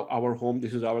is now our home.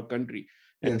 This is our country.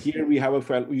 And Yes. here we have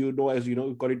as you know,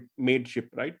 we call it mateship,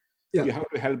 right? Yeah. You have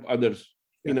to help others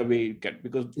in a way you can,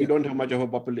 because we don't have much of a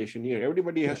population here.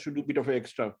 Everybody has to do a bit of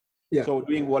extra. Yeah. So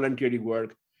doing voluntary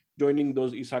work, joining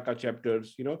those ISACA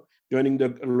chapters, joining the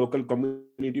local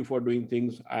community for doing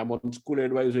things. I'm on school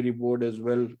advisory board as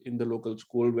well in the local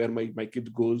school where my kids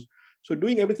goes. So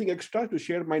doing everything extra to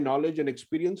share my knowledge and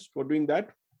experience for doing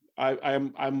that.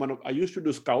 I used to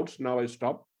do scouts. Now I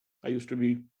stopped. I used to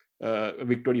be a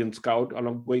Victorian scout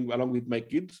along with my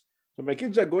kids. So my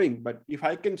kids are going, but if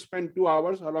I can spend 2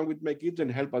 hours along with my kids and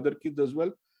help other kids as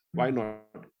well, why not?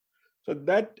 So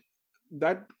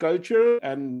that culture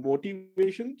and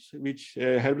motivations, which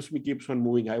helps me keeps on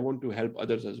moving. I want to help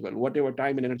others as well. Whatever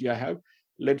time and energy I have,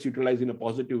 let's utilize in a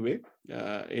positive way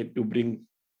to bring,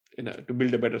 to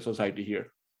build a better society here.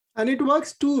 And it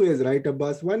works two ways, right,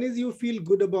 Abbas? One is you feel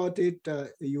good about it,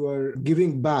 you are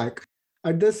giving back.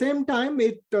 At the same time,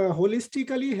 it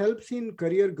holistically helps in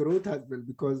career growth as well,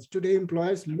 because today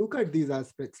employers look at these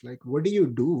aspects like, what do you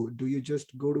do? Do you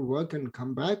just go to work and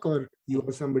come back, or you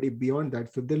are somebody beyond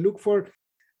that? So they look for,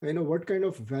 what kind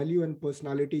of value and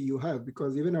personality you have,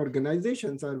 because even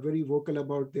organizations are very vocal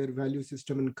about their value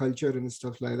system and culture and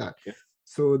stuff like that. Yeah.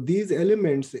 So these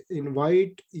elements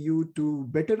invite you to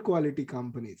better quality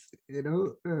companies,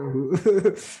 so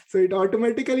it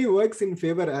automatically works in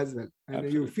favor as well. And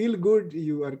Absolutely. You feel good,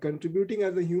 you are contributing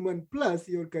as a human, plus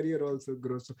your career also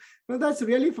grows. So now that's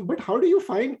really fun. But how do you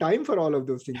find time for all of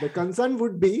those things? The concern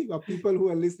would be, people who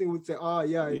are listening would say,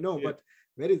 yeah, I know, but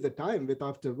where is the time with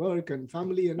after work and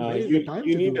family, and where is the time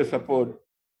you to need do a support.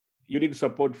 You need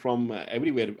support from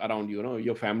everywhere around you,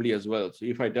 your family as well. So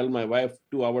if I tell my wife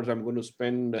 2 hours I'm going to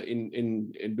spend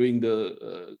in doing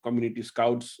the community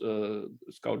scouts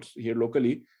here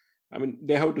locally, I mean,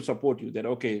 they have to support you that,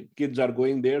 okay, kids are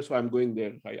going there, so I'm going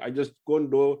there. I just don't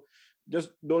go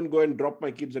and drop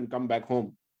my kids and come back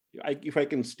home. If I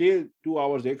can stay 2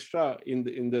 hours extra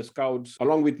in the scouts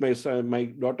along with my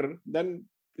daughter, then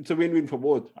it's a win-win for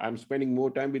both. I'm spending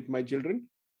more time with my children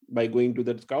by going to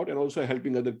that scout and also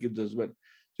helping other kids as well.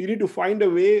 So you need to find a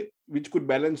way which could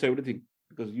balance everything,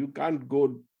 because you can't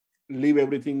go leave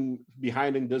everything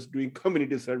behind and just doing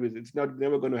community service. It's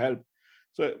never going to help.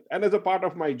 So, and as a part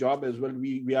of my job as well,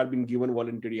 we are being given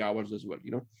voluntary hours as well,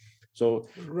 So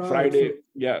right. Friday,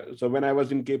 so when I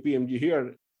was in KPMG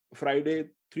here, Friday,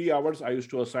 3 hours I used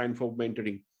to assign for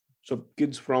mentoring. So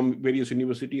kids from various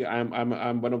university,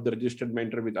 I'm one of the registered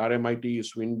mentor with RMIT,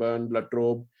 Swinburne, La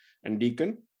Trobe, and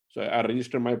Deakin. So I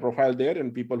register my profile there,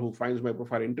 and people who finds my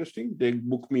profile interesting, they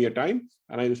book me a time,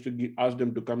 and I used to ask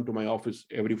them to come to my office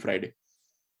every Friday.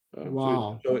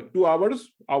 Wow. So 2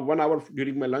 hours, 1 hour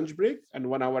during my lunch break, and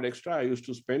 1 hour extra I used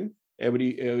to spend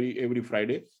every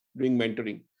Friday doing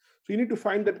mentoring. So you need to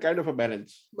find that kind of a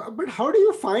balance. But how do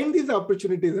you find these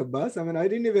opportunities, Abbas? I mean, I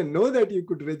didn't even know that you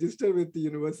could register with the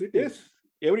university. Yes.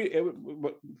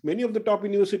 Many of the top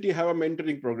university have a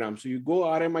mentoring program. So you go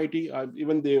RMIT,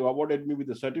 even they awarded me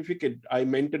with a certificate. I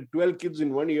mentored 12 kids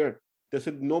in 1 year. They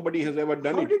said nobody has ever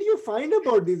done it. How did you find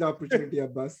about these opportunities,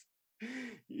 Abbas?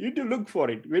 You need to look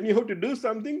for it. When you have to do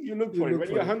something, you look for it.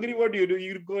 When you're hungry, what do?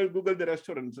 You go and Google the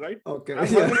restaurants, right? Okay. I'm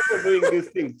hungry for doing these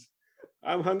things.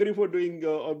 I'm hungry for doing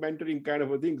or mentoring kind of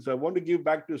a thing. So I want to give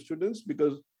back to students,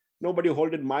 because nobody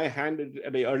holded my hand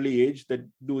at an early age that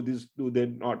do this, do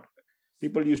that, not.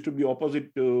 People used to be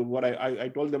opposite to what I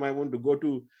told them I want to go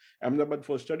to Ahmedabad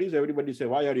for studies. Everybody say,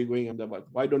 why are you going Ahmedabad?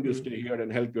 Why don't you stay here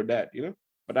and help your dad?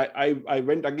 But I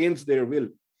went against their will.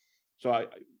 So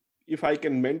if I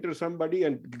can mentor somebody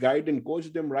and guide and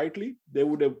coach them rightly, they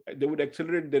would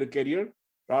accelerate their career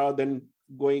rather than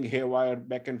going haywire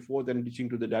back and forth and reaching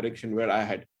to the direction where I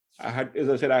had, as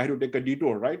I said, I had to take a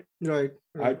detour, right? Right.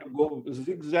 I had to go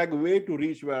zigzag way to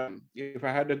reach where I am. If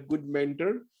I had a good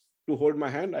mentor to hold my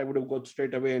hand, I would have gone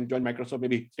straight away and joined Microsoft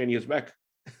maybe 10 years back.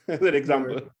 As an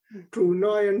example. Right. True.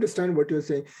 No, I understand what you're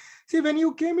saying. See, when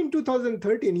you came in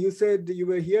 2013, you said you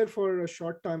were here for a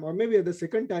short time, or maybe the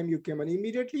second time you came, and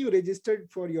immediately you registered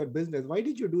for your business. Why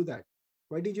did you do that?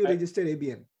 Why did you register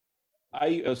ABN?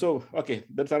 Okay,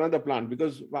 that's another plan,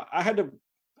 because I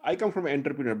I come from an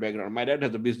entrepreneur background. My dad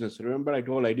has a business. Remember, I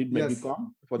told I did my Yes.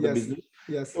 BCom for the business.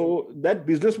 Yes. So that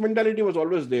business mentality was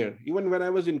always there. Even when I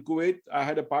was in Kuwait, I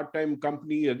had a part-time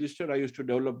company registered. I used to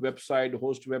develop website,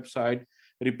 host website,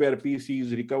 repair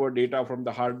PCs, recover data from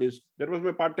the hard disk. That was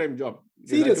my part-time job.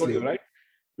 Seriously? I told you, right?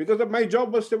 Because of my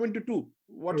job was 7 to 2.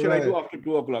 What shall I do after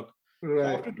 2 o'clock? So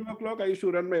after 2 o'clock, I used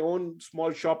to run my own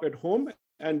small shop at home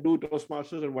and do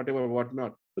Toastmasters and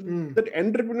whatnot. So that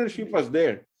entrepreneurship was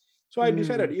there. So I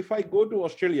decided if I go to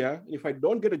Australia, if I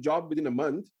don't get a job within a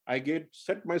month, I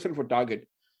set myself a target.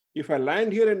 If I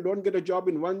land here and don't get a job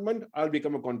in 1 month, I'll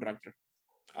become a contractor.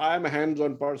 I am a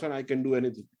hands-on person. I can do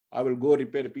anything. I will go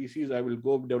repair PCs. I will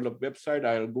go develop website.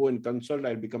 I'll go and consult.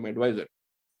 I'll become advisor.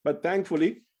 But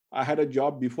thankfully, I had a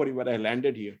job before even I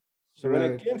landed here. So when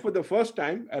I came for the first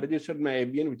time, I registered my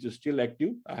ABN, which is still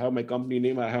active. I have my company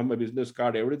name. I have my business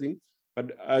card, everything.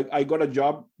 But I got a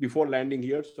job before landing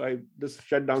here. So I just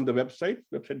shut down the website.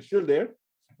 Website is still there.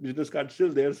 Business card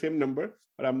still there, same number.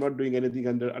 But I'm not doing anything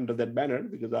under that banner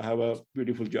because I have a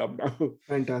beautiful job now.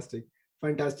 Fantastic.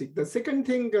 The second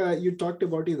thing you talked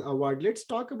about is award. Let's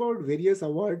talk about various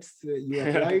awards you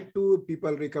applied to,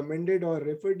 people recommended or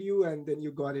referred you, and then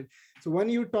you got it. So one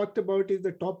you talked about is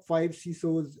the top 5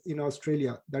 CISOs in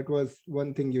Australia. That was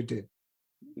one thing you did.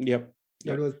 Yep.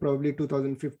 That was probably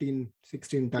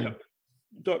 2015-16 time. Yep.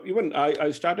 So even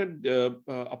I started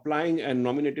applying and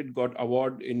nominated, got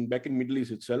award back in Middle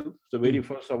East itself. The very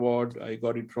first award I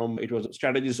got it was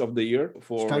Strategist of the Year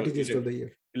for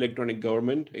Electronic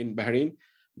Government in Bahrain,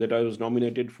 that I was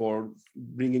nominated for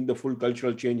bringing the full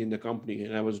cultural change in the company.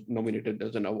 And I was nominated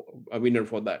as a winner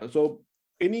for that. So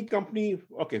any company,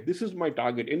 okay, this is my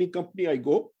target. Any company I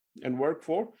go and work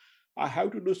for, I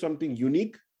have to do something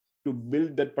unique to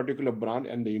build that particular brand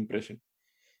and the impression.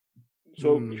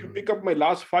 So if you pick up my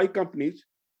last 5 companies,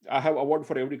 I have award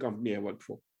for every company I worked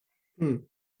for.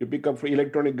 You pick up for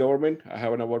Electronic Government, I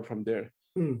have an award from there.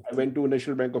 I went to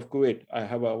National Bank of Kuwait. I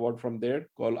have an award from there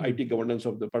called IT Governance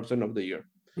of the Person of the Year.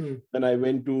 Then I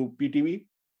went to PTV.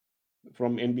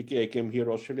 From NBK, I came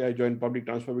here, Australia. I joined Public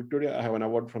Transport Victoria. I have an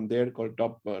award from there called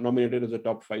nominated as the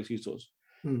top 5 CISOs.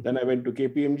 Then I went to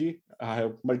KPMG. I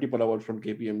have multiple awards from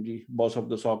KPMG, Boss of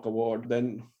the SOC Award.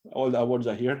 Then all the awards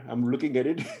are here. I'm looking at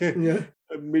it. Yeah.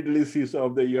 Middle East CISO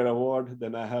of the Year Award.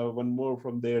 Then I have one more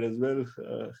from there as well.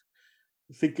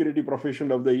 Security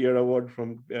Professional of the Year Award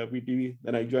from PTV.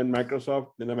 Then I joined Microsoft.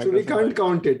 So we can't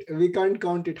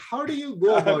count it. How do you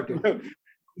go about it?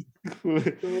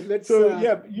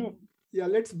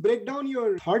 Let's break down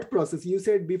your thought process. You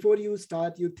said before you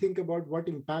start, you think about what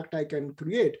impact I can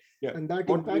create. And that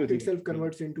impact itself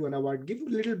converts into an award. Give a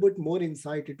little bit more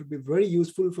insight. It would be very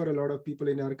useful for a lot of people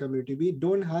in our community. We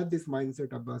don't have this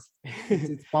mindset, Abbas.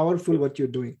 It's powerful what you're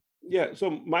doing. Yeah. So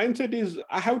mindset is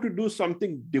I have to do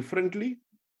something differently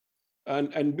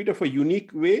and bit of a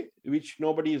unique way, which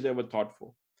nobody has ever thought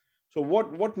for. So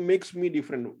what makes me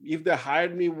different? If they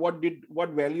hired me, what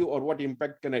value or what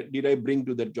impact did I bring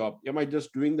to that job? Am I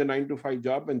just doing the 9 to 5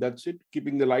 job and that's it,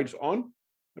 keeping the lights on?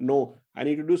 No, I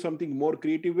need to do something more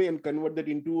creative way and convert that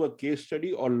into a case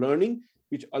study or learning,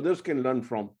 which others can learn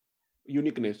from.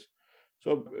 Uniqueness.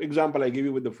 So example, I give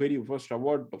you with the very first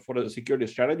award for a security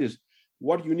strategist.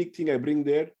 What unique thing I bring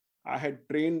there? I had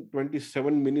trained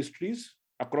 27 ministries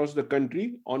across the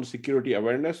country on security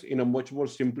awareness in a much more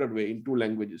simpler way in 2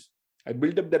 languages. I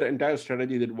built up that entire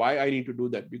strategy that why I need to do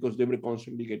that, because they were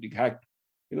constantly getting hacked.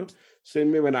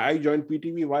 Same way when I joined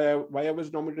PTV, why I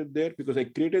was nominated there, because I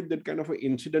created that kind of an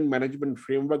incident management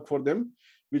framework for them,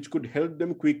 which could help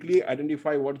them quickly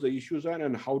identify what the issues are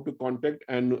and how to contact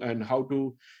and how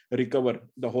to recover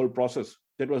the whole process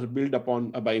that was built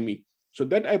upon by me. So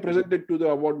that I presented to the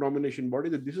award nomination body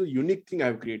that this is a unique thing I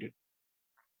have created.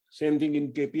 Same thing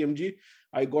in KPMG.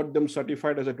 I got them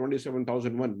certified as a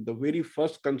 27001, the very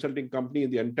first consulting company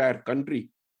in the entire country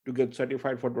to get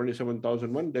certified for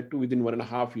 27001, that too within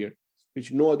 1.5 years,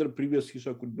 which no other previous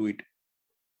CISO could do it.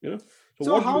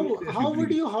 So how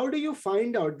do you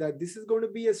find out that this is going to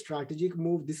be a strategic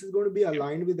move? This is going to be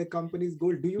aligned with the company's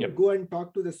goal. Do you go and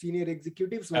talk to the senior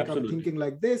executives like, I'm thinking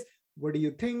like this? What do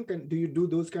you think? And do you do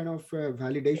those kind of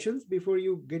validations before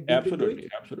you get deep into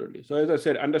it? Absolutely. So as I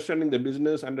said, understanding the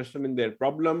business, understanding their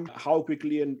problem, how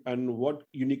quickly and what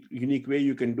unique way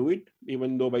you can do it,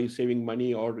 even though by saving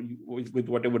money or with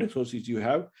whatever resources you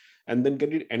have, and then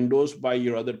get it endorsed by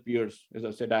your other peers. As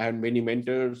I said, I had many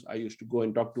mentors. I used to go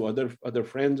and talk to other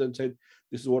friends and said,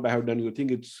 this is what I have done. You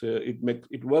think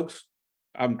it works?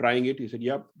 I'm trying it. He said,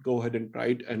 yeah, go ahead and try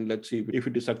it. And let's see if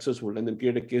it is successful, and then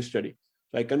create a case study.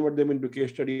 So I convert them into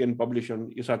case study and publish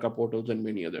on ISACA portals and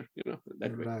many other,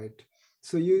 that way. Right.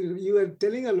 So you are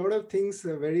telling a lot of things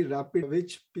very rapid,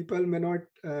 which people may not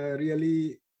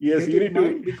really Yes, get you in need to.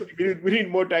 mind because We need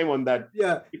more time on that.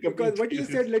 yeah, Pick up because each what you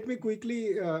cases. said, let me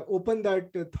quickly open that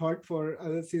thought for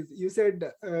others. Is you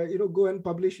said go and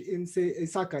publish in say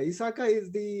ISACA. ISACA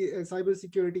is the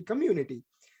cybersecurity community.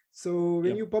 So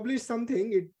when Yep. you publish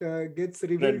something, it gets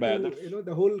Read revealed by to others.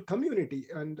 the whole community,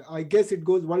 and I guess it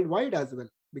goes worldwide as well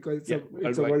because Yeah,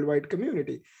 it's a worldwide. worldwide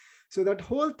community. So that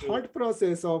whole So, thought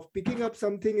process of picking up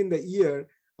something in the year,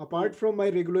 apart from my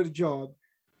regular job,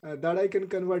 that I can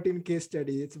convert in case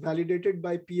study. It's validated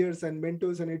by peers and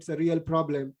mentors, and it's a real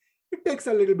problem. It takes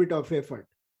a little bit of effort,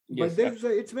 but yes,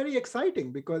 it's very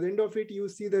exciting because end of it you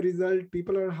see the result.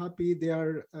 People are happy. They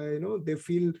are they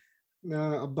feel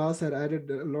Abbas had added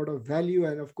a lot of value,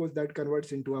 and of course that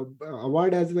converts into a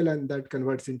award as well, and that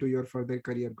converts into your further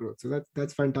career growth. So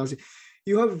that's fantastic.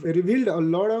 You have revealed a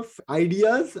lot of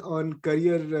ideas on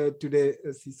career today,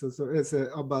 CISO. So,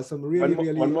 Abbas, I'm really, one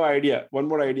really more idea. One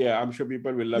more idea. I'm sure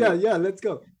people will love yeah, it. yeah. Let's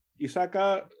go.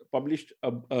 ISACA published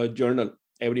a journal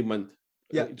every month.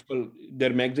 Yeah, It's called,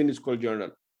 their magazine is called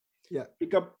Journal. yeah.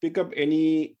 Pick up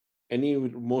any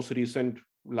most recent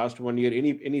last 1 year,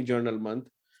 any journal month.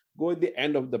 Go at the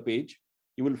end of the page.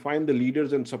 You will find the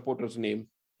leaders and supporters name.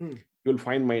 Hmm. You will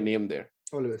find my name there.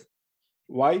 Always.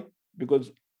 Why?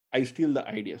 Because I steal the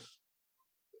ideas.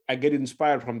 I get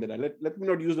inspired from them. Let me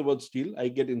not use the word steal. I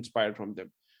get inspired from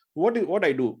them. What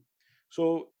I do?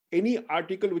 So any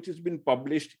article which has been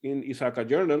published in ISACA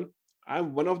Journal,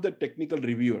 I'm one of the technical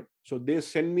reviewer. So they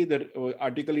send me the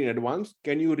article in advance.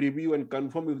 Can you review and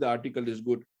confirm if the article is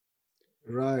good?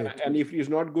 Right. And if it is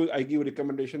not good, I give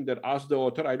recommendation that ask the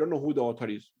author. I don't know who the author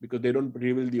is because they don't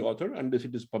reveal the author unless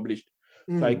it is published.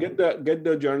 So I get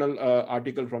the journal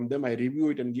article from them. I review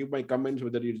it and give my comments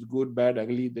whether it's good, bad,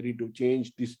 ugly. They need to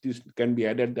change. This can be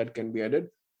added. That can be added.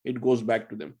 It goes back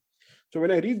to them. So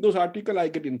when I read those articles, I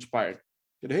get inspired.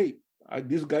 That hey,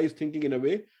 this guy is thinking in a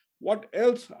way. What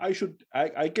else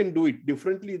I can do it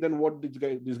differently than what this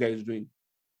guy is doing.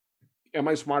 Am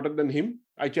I smarter than him?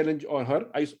 I challenge or her.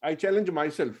 I challenge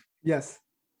myself. Yes.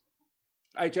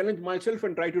 I challenge myself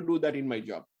and try to do that in my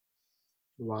job.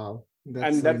 Wow.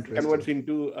 And that converts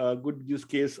into a good use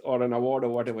case or an award or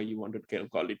whatever you want to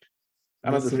call it.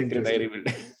 Another secret I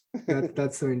revealed.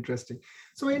 That's so interesting.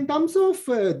 So in terms of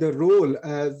the role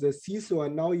as a CISO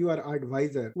and now you are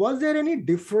advisor, was there any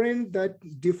difference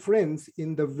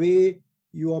in the way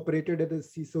you operated as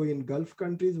a CISO in Gulf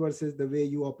countries versus the way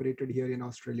you operated here in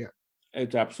Australia?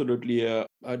 It's absolutely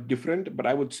different, but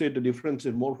I would say the difference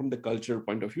is more from the cultural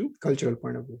point of view. Cultural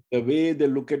point of view. The way they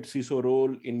look at CISO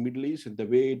role in Middle East and the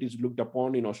way it is looked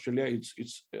upon in Australia,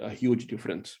 it's a huge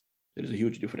difference. There is a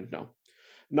huge difference now.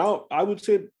 Now, I would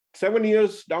say 7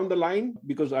 years down the line,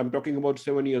 because I'm talking about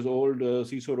 7 years old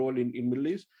CISO role in Middle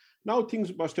East, now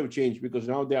things must have changed because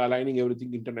now they're aligning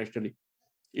everything internationally.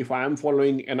 If I am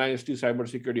following NIST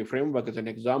cybersecurity framework as an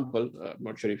example, I'm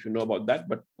not sure if you know about that,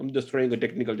 but I'm just throwing a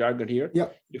technical jargon here. Yeah.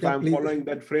 If I'm following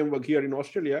that framework here in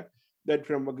Australia, that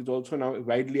framework is also now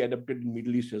widely adopted in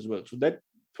Middle East as well. So that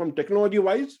from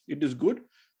technology-wise, it is good.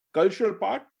 Cultural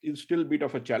part is still a bit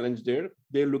of a challenge there.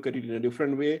 They look at it in a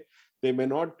different way.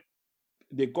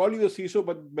 They call you a CISO,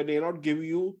 but they may not give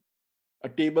you a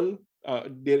table.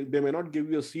 They may not give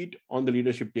you a seat on the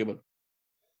leadership table.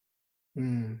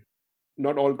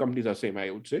 Not all companies are same,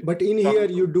 I would say. But in here,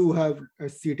 you do have a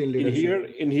seat in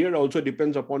leadership. In here also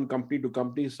depends upon company to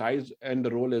company size and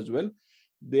the role as well.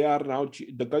 They are now,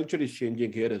 the culture is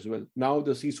changing here as well. Now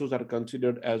the CISOs are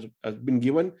considered as been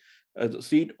given as a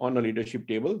seat on a leadership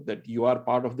table, that you are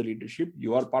part of the leadership,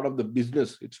 you are part of the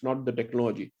business. It's not the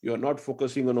technology. You are not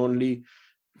focusing on only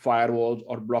firewalls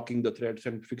or blocking the threats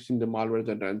and fixing the malware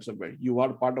and ransomware. You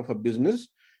are part of a business.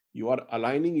 You are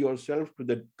aligning yourself to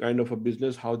that kind of a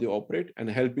business, how they operate, and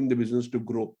helping the business to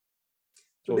grow.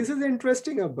 So this is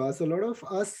interesting, Abbas. A lot of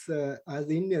us as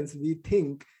Indians, we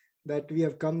think that we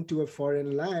have come to a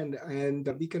foreign land and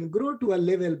we can grow to a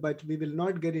level, but we will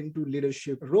not get into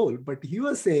leadership role. But you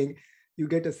are saying you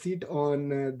get a seat on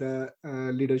the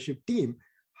leadership team.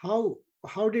 How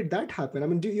did that happen? I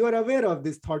mean, you are aware of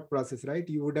this thought process, right?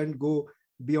 You wouldn't go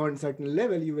beyond certain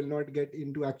level. You will not get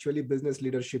into actually business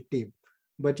leadership team.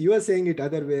 But you are saying it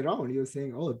other way around. You're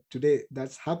saying, oh, today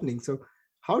that's happening. So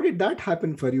how did that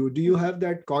happen for you? Do you have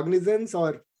that cognizance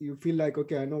or you feel like,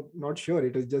 okay, I'm not sure,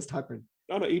 it has just happened?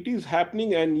 No, it is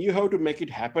happening and you have to make it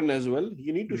happen as well.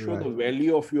 You need to show the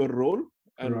value of your role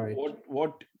and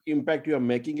what impact you are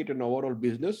making it in overall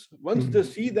business. Once they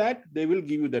see that, they will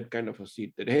give you that kind of a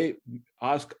seat that, hey,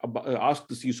 ask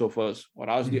the CISO first or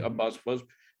ask the Abbas first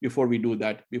before we do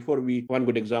that. One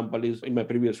good example is in my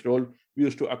previous role, we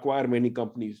used to acquire many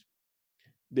companies.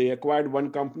 they acquired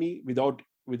one company without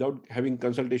having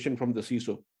consultation from the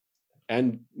CISO.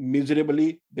 And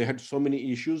miserably, they had so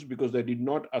many issues because they did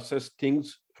not assess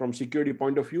things from security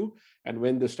point of view. And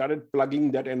when they started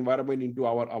plugging that environment into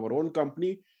our own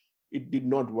company, it did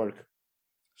not work.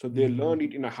 So they learned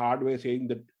it in a hard way, saying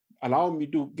that allow me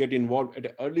to get involved at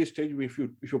an early stage if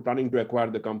you're planning to acquire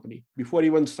the company. Before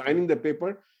even signing the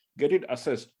paper, get it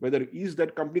assessed whether is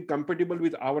that company compatible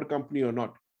with our company or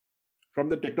not, from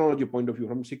the technology point of view,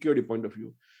 from security point of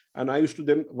view. And I used to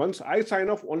then, once I sign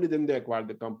off, only then they acquire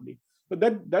the company. So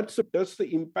that's the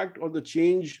impact or the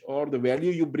change or the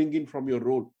value you bring in from your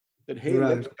role. That, hey,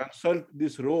 let's consult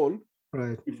this role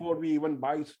before we even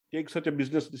take such a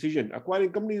business decision.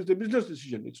 Acquiring company is the business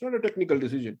decision. It's not a technical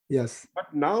decision. Yes.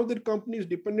 But now that company is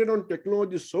dependent on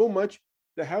technology so much,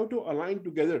 they have to align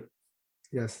together.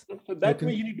 Yes. So that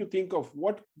way you need to think of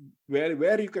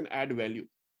where you can add value.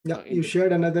 Yeah, you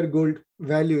shared another gold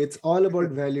value. It's all about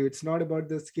value. It's not about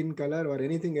the skin color or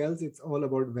anything else. It's all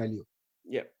about value.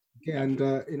 Yeah. Okay.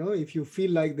 Absolutely. And if you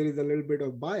feel like there is a little bit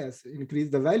of bias, increase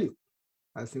the value.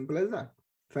 As simple as that.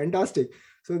 Fantastic.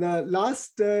 So the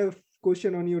last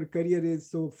question on your career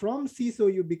is, so from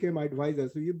CISO, you became advisor.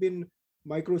 So you've been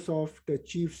Microsoft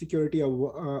Chief Security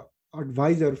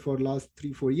Advisor for last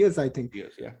 3-4 years, I think.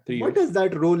 Yes, yeah. What does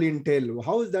that role entail?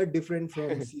 How is that different from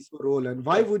CISO role? And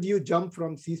why would you jump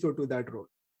from CISO to that role?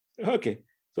 Okay.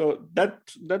 So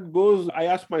that goes, I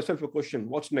ask myself a question,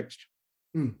 what's next?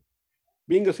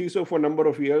 Being a CISO for a number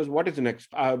of years, what is next?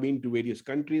 I have been to various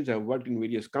countries. I've worked in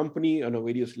various companies on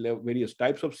various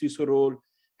types of CISO role,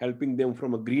 helping them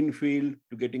from a green field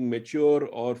to getting mature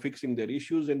or fixing their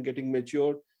issues and getting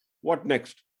mature. What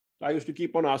next? I used to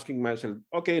keep on asking myself,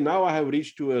 okay, now I have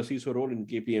reached to a CISO role in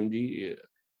KPMG,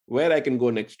 where I can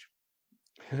go next.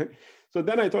 So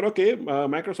then I thought, okay,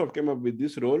 Microsoft came up with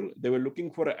this role. They were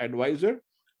looking for an advisor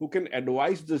who can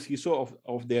advise the CISO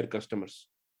of their customers.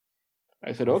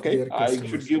 I said, okay, I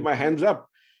should give my hands up.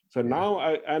 So now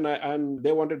and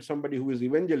they wanted somebody who is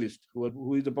evangelist,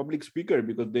 who is a public speaker,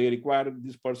 because they require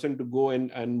this person to go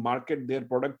and market their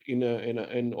product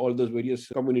in all those various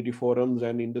community forums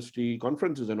and industry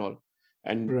conferences and all.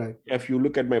 And if you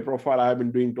look at my profile, I have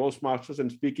been doing Toastmasters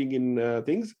and speaking in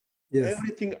things. Yes.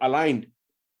 Everything aligned.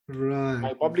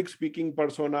 My public speaking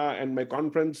persona and my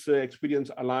conference experience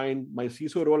aligned, my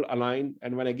CISO role aligned.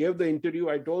 And when I gave the interview,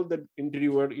 I told the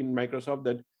interviewer in Microsoft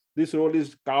that this role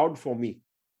is carved for me.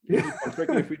 It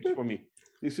perfectly fits for me.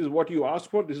 This is what you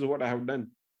asked for. This is what I have done.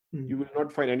 You will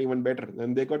not find anyone better.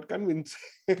 And they got convinced.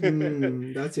 That's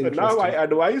interesting. So now I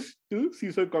advise to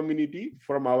CISO community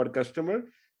from our customer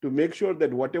to make sure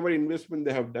that whatever investment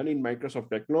they have done in Microsoft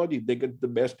technology, they get the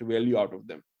best value out of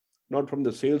them. Not from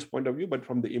the sales point of view, but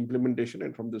from the implementation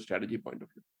and from the strategy point of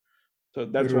view. So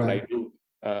that's what I do,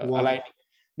 aligning,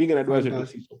 being an advisor to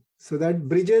CISO. So that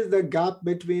bridges the gap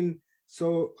between,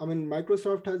 so I mean,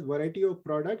 Microsoft has variety of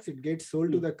products, it gets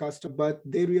sold to the customer, but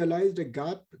they realized a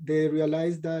gap. They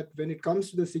realized that when it comes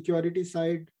to the security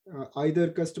side, either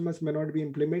customers may not be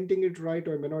implementing it right,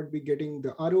 or may not be getting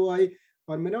the ROI,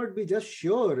 or may not be just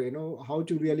sure, how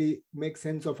to really make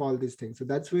sense of all these things. So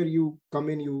that's where you come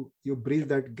in, you bridge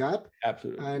that gap.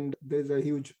 Absolutely. And there's a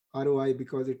huge ROI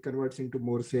because it converts into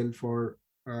more sale for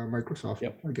Microsoft,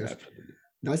 I guess. Absolutely.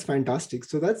 That's fantastic.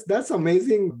 So that's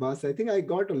amazing, Bas. I think I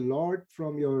got a lot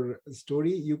from your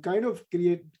story. You kind of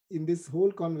create in this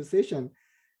whole conversation,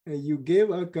 you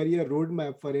gave a career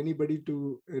roadmap for anybody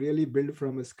to really build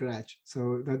from scratch.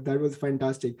 So that was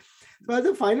fantastic. So as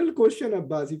a final question,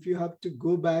 Abbas, if you have to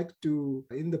go back to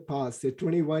in the past, a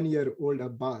 21-year-old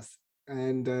Abbas,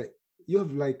 and you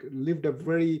have lived a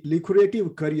very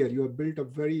lucrative career. You have built a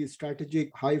very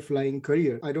strategic, high-flying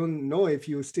career. I don't know if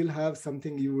you still have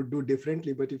something you would do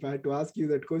differently, but if I had to ask you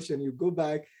that question, you go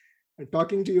back and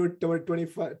talking to your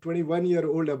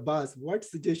 21-year-old Abbas, what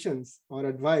suggestions or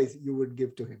advice you would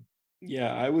give to him?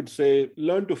 Yeah, I would say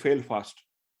learn to fail fast.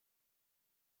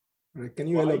 Can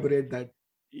you elaborate that?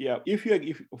 Yeah, if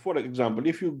for example,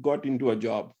 if you got into a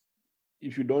job,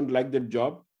 if you don't like that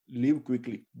job, leave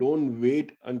quickly. Don't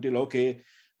wait until, okay,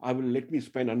 let me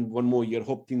spend one more year,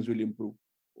 hope things will improve.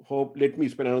 Let me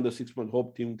spend another 6 months,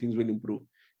 hope things will improve.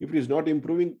 If it is not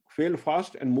improving, fail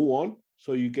fast and move on,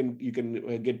 so you can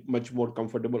get much more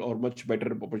comfortable or much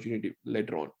better opportunity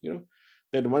later on.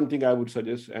 That one thing I would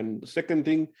suggest. And second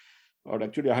thing, or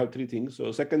actually I have three things.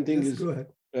 So second thing is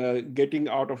getting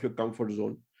out of your comfort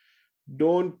zone.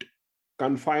 Don't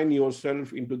confine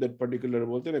yourself into that particular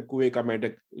world.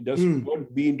 Just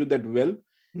don't be into that well.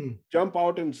 Jump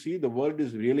out and see the world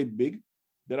is really big.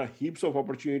 There are heaps of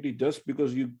opportunity. Just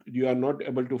because you are not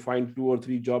able to find 2 or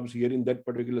 3 jobs here in that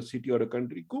particular city or a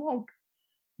country, go out.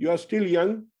 You are still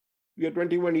young. You are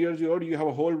 21 years old. You have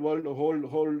a whole world, a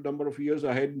whole number of years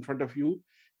ahead in front of you.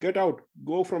 Get out.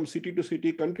 Go from city to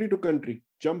city, country to country.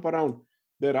 Jump around.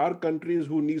 There are countries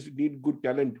who need good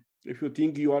talent. If you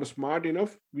think you are smart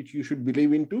enough, which you should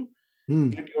believe into,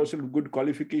 get yourself good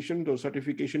qualification or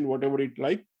certification, whatever it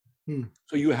like.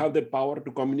 So you have that power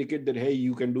to communicate that, hey,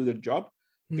 you can do that job.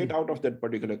 Get out of that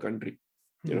particular country.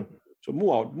 So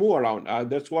move out, move around.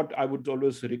 That's what I would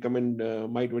always recommend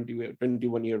my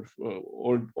 21 year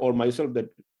old or myself, that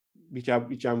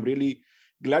which I'm really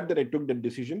glad that I took that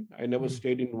decision. I never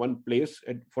stayed in one place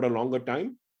for a longer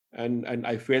time, and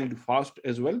I failed fast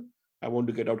as well. I want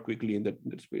to get out quickly in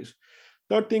that space.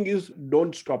 Third thing is,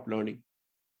 don't stop learning.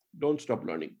 Don't stop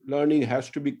learning. Learning has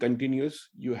to be continuous.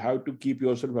 You have to keep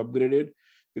yourself upgraded,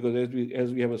 because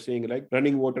as we have a saying, like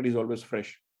running water is always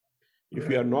fresh. If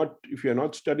you are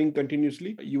not studying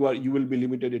continuously, you will be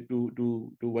limited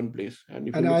to one place.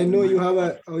 And I know you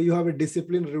have a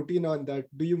disciplined routine on that.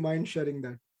 Do you mind sharing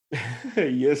that?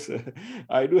 Yes,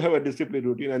 I do have a disciplined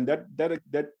routine, and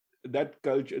that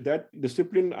culture, that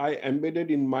discipline, I embedded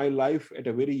in my life at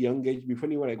a very young age, before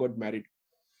even I got married.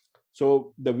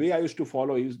 So the way I used to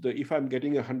follow is, if I'm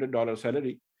getting $100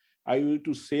 salary, I used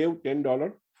to save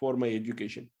 $10 for my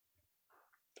education,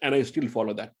 and I still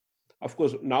follow that. Of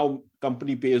course, now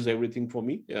company pays everything for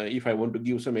me. If I want to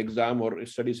give some exam or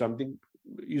study something,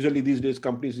 usually these days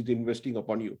companies is investing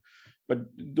upon you. But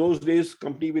those days,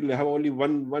 company will have only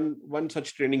one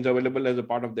such trainings available as a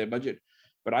part of their budget.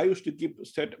 But I used to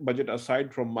set budget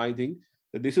aside from my thing,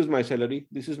 that this is my salary,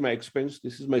 this is my expense,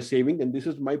 this is my saving, and this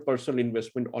is my personal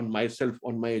investment on myself,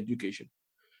 on my education.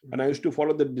 And I used to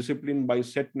follow the discipline by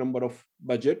set number of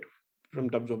budget from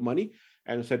terms of money,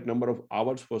 and set number of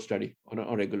hours for study on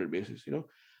a regular basis.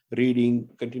 Reading,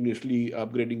 continuously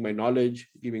upgrading my knowledge,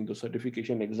 giving the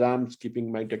certification exams,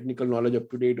 keeping my technical knowledge up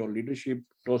to date on leadership,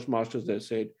 Toastmasters, as I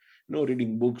said,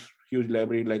 reading books, huge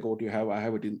library like what you have. I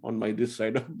have it on this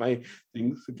side of my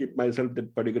things. To keep myself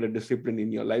that particular discipline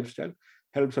in your lifestyle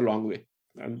helps a long way.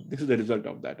 And this is the result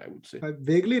of that, I would say. I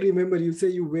vaguely remember you say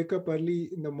you wake up early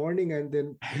in the morning and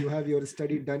then you have your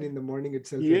study done in the morning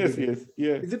itself. Yes.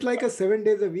 Is it like a 7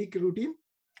 days a week routine?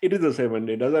 It is a 7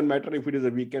 day. Doesn't matter if it is a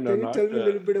weekend or not. Can you tell me a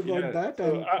little bit about that?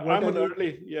 So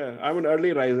I'm an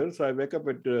early riser. So I wake up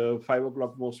at 5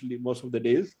 o'clock most of the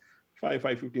days,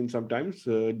 5:15 sometimes,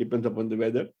 depends upon the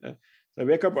weather. So I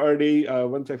wake up early.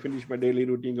 Once I finish my daily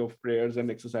routine of prayers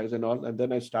and exercise and all, and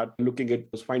then I start looking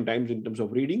at those fine times in terms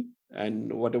of reading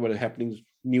and whatever happenings,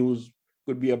 news,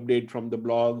 could be update from the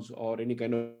blogs or any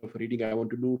kind of reading I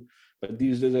want to do. But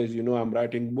these days, as you know, I'm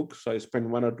writing books. So I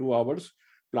spend 1 or 2 hours,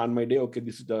 plan my day. Okay,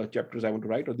 this is the chapters I want to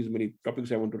write, or these many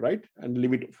topics I want to write, and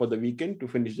leave it for the weekend to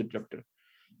finish the chapter.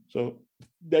 So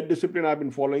that discipline I've been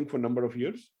following for a number of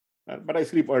years. But I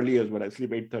sleep early as well. I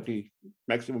sleep 8:30,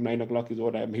 maximum 9 o'clock is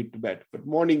what I'm hit to bed. But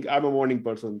morning, I'm a morning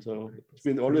person, so it's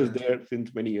been always there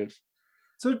since many years.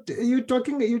 So you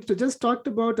just talked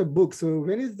about a book. So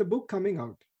when is the book coming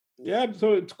out? Yeah,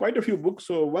 so it's quite a few books.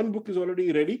 So one book is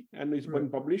already ready and it's been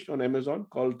published on Amazon,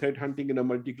 called Threat Hunting in a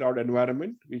Multi-Cloud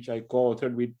Environment, which I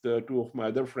co-authored with 2 of my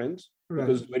other friends.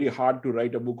 Because it's very hard to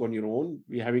write a book on your own.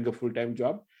 We're having a full-time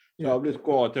job. So I always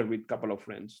co-author with a couple of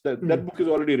friends. That book is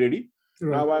already ready.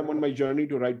 Now I'm on my journey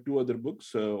to write 2 other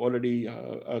books. Already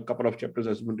a couple of chapters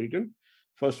has been written.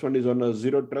 First one is on a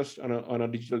zero trust on a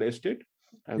digital estate.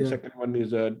 And second one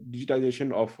is a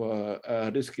digitization of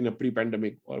risk in a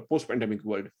pre-pandemic or post-pandemic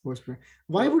world.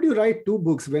 Why would you write 2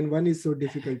 books when one is so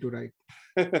difficult to write?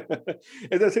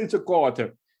 As I said, it's a co-author.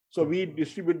 So we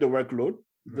distribute the workload.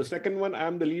 The second one,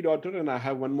 I'm the lead author, and I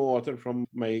have one more author from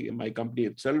my company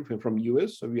itself from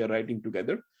US. So we are writing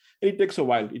together. It takes a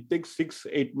while. It takes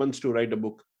 6-8 months to write a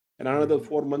book and another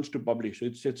 4 months to publish.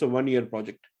 It's a 1-year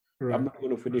project. I'm not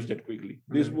going to finish that quickly.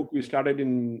 This book we started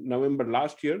in November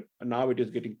last year, and now it is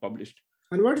getting published.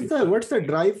 And what's the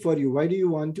drive for you? Why do you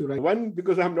want to write? One,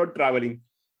 because I'm not traveling.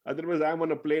 Otherwise, I'm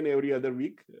on a plane every other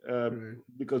week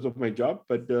because of my job.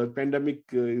 But the pandemic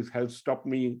has stopped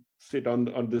me sit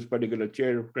on this particular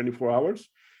chair 24 hours.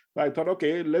 So I thought,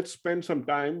 okay, let's spend some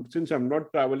time, since I'm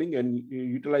not traveling, and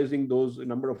utilizing those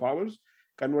number of hours,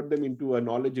 convert them into a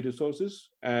knowledge resources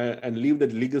and leave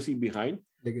that legacy behind.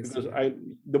 Because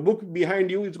the book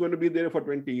behind you is going to be there for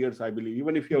 20 years, I believe.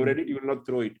 Even if you have read it, you will not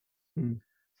throw it.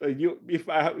 So if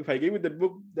I give you that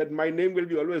book, that my name will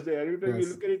be always there. Every time you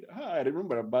look at it, I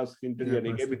remember Abbas interview and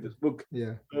he gave me this book.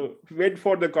 So wait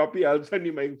for the copy. I'll send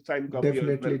you my signed copy.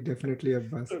 Definitely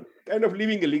Abbas. So kind of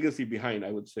leaving a legacy behind,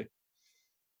 I would say.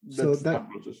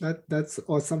 That's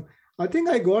awesome. I think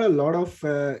I got a lot of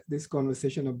this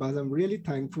conversation, Abbas. I'm really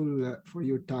thankful for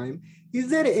your time. Is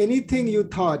there anything you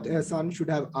thought Ehsan should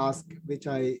have asked, which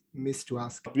I missed to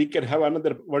ask? We can have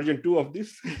another version 2 of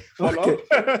this Okay.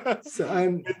 follow-up. So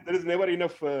there is never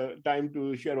enough time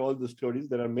to share all the stories.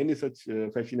 There are many such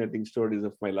fascinating stories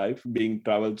of my life, being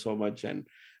traveled so much and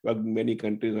worked in many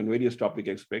countries on various topic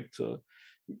aspects. So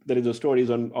there is a stories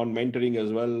on mentoring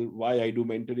as well, why I do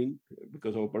mentoring,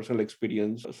 because of personal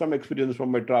experience, some experience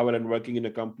from my travel and working in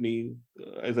a company.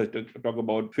 As I talk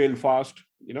about, fail fast.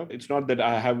 It's not that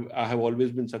I have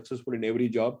always been successful in every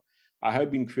job. I have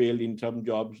been failed in some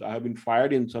jobs. I have been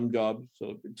fired in some jobs.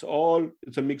 So it's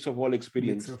a mix of all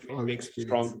experience.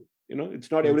 Strong.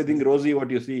 It's not everything rosy what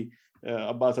you see.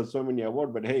 Abbas has so many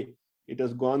awards, but hey, it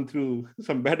has gone through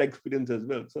some bad experience as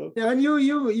well. So yeah, and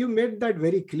you made that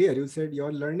very clear. You said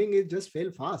your learning is just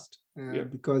fail fast,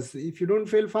 because if you don't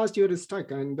fail fast, you're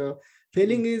stuck. And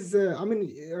failing is,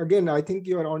 again, I think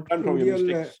your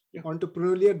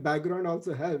entrepreneurial background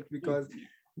also helped, because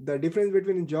the difference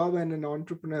between a job and an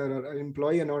entrepreneur, or an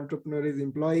employee and entrepreneur is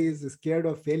employee is scared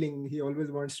of failing. He always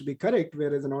wants to be correct,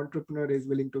 whereas an entrepreneur is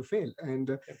willing to fail.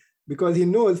 And because he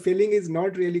knows failing is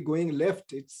not really going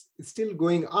left, it's still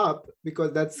going up,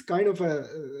 because that's kind of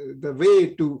the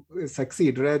way to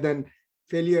succeed, rather than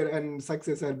failure and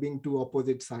success are being two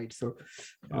opposite sides. So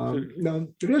now,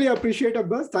 really appreciate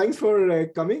Abbas. Thanks for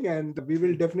coming, and we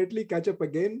will definitely catch up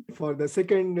again for the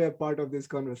second part of this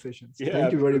conversation. So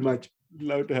thank you very much.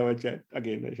 Love to have a chat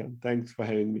again, Ashan. Thanks for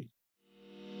having me.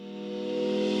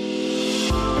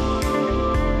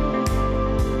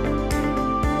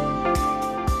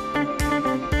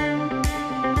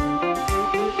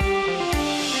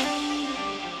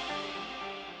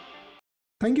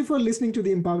 Thank you for listening to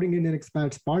the Empowering Indian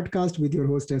Expats podcast with your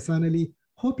host, Ehsan Ali.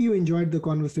 Hope you enjoyed the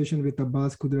conversation with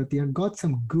Abbas Kudrati and got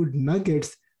some good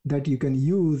nuggets that you can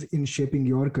use in shaping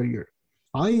your career.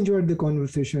 I enjoyed the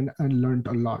conversation and learned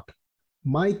a lot.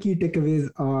 My key takeaways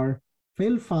are: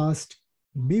 fail fast,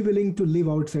 be willing to live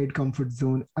outside comfort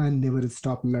zone, and never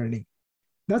stop learning.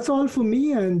 That's all for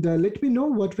me, and let me know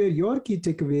what were your key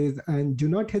takeaways, and do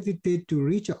not hesitate to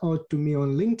reach out to me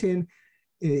on LinkedIn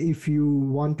if you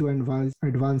want to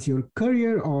advance your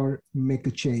career or make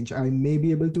a change. I may be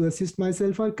able to assist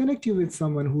myself or connect you with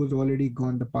someone who's already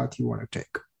gone the path you want to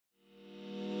take.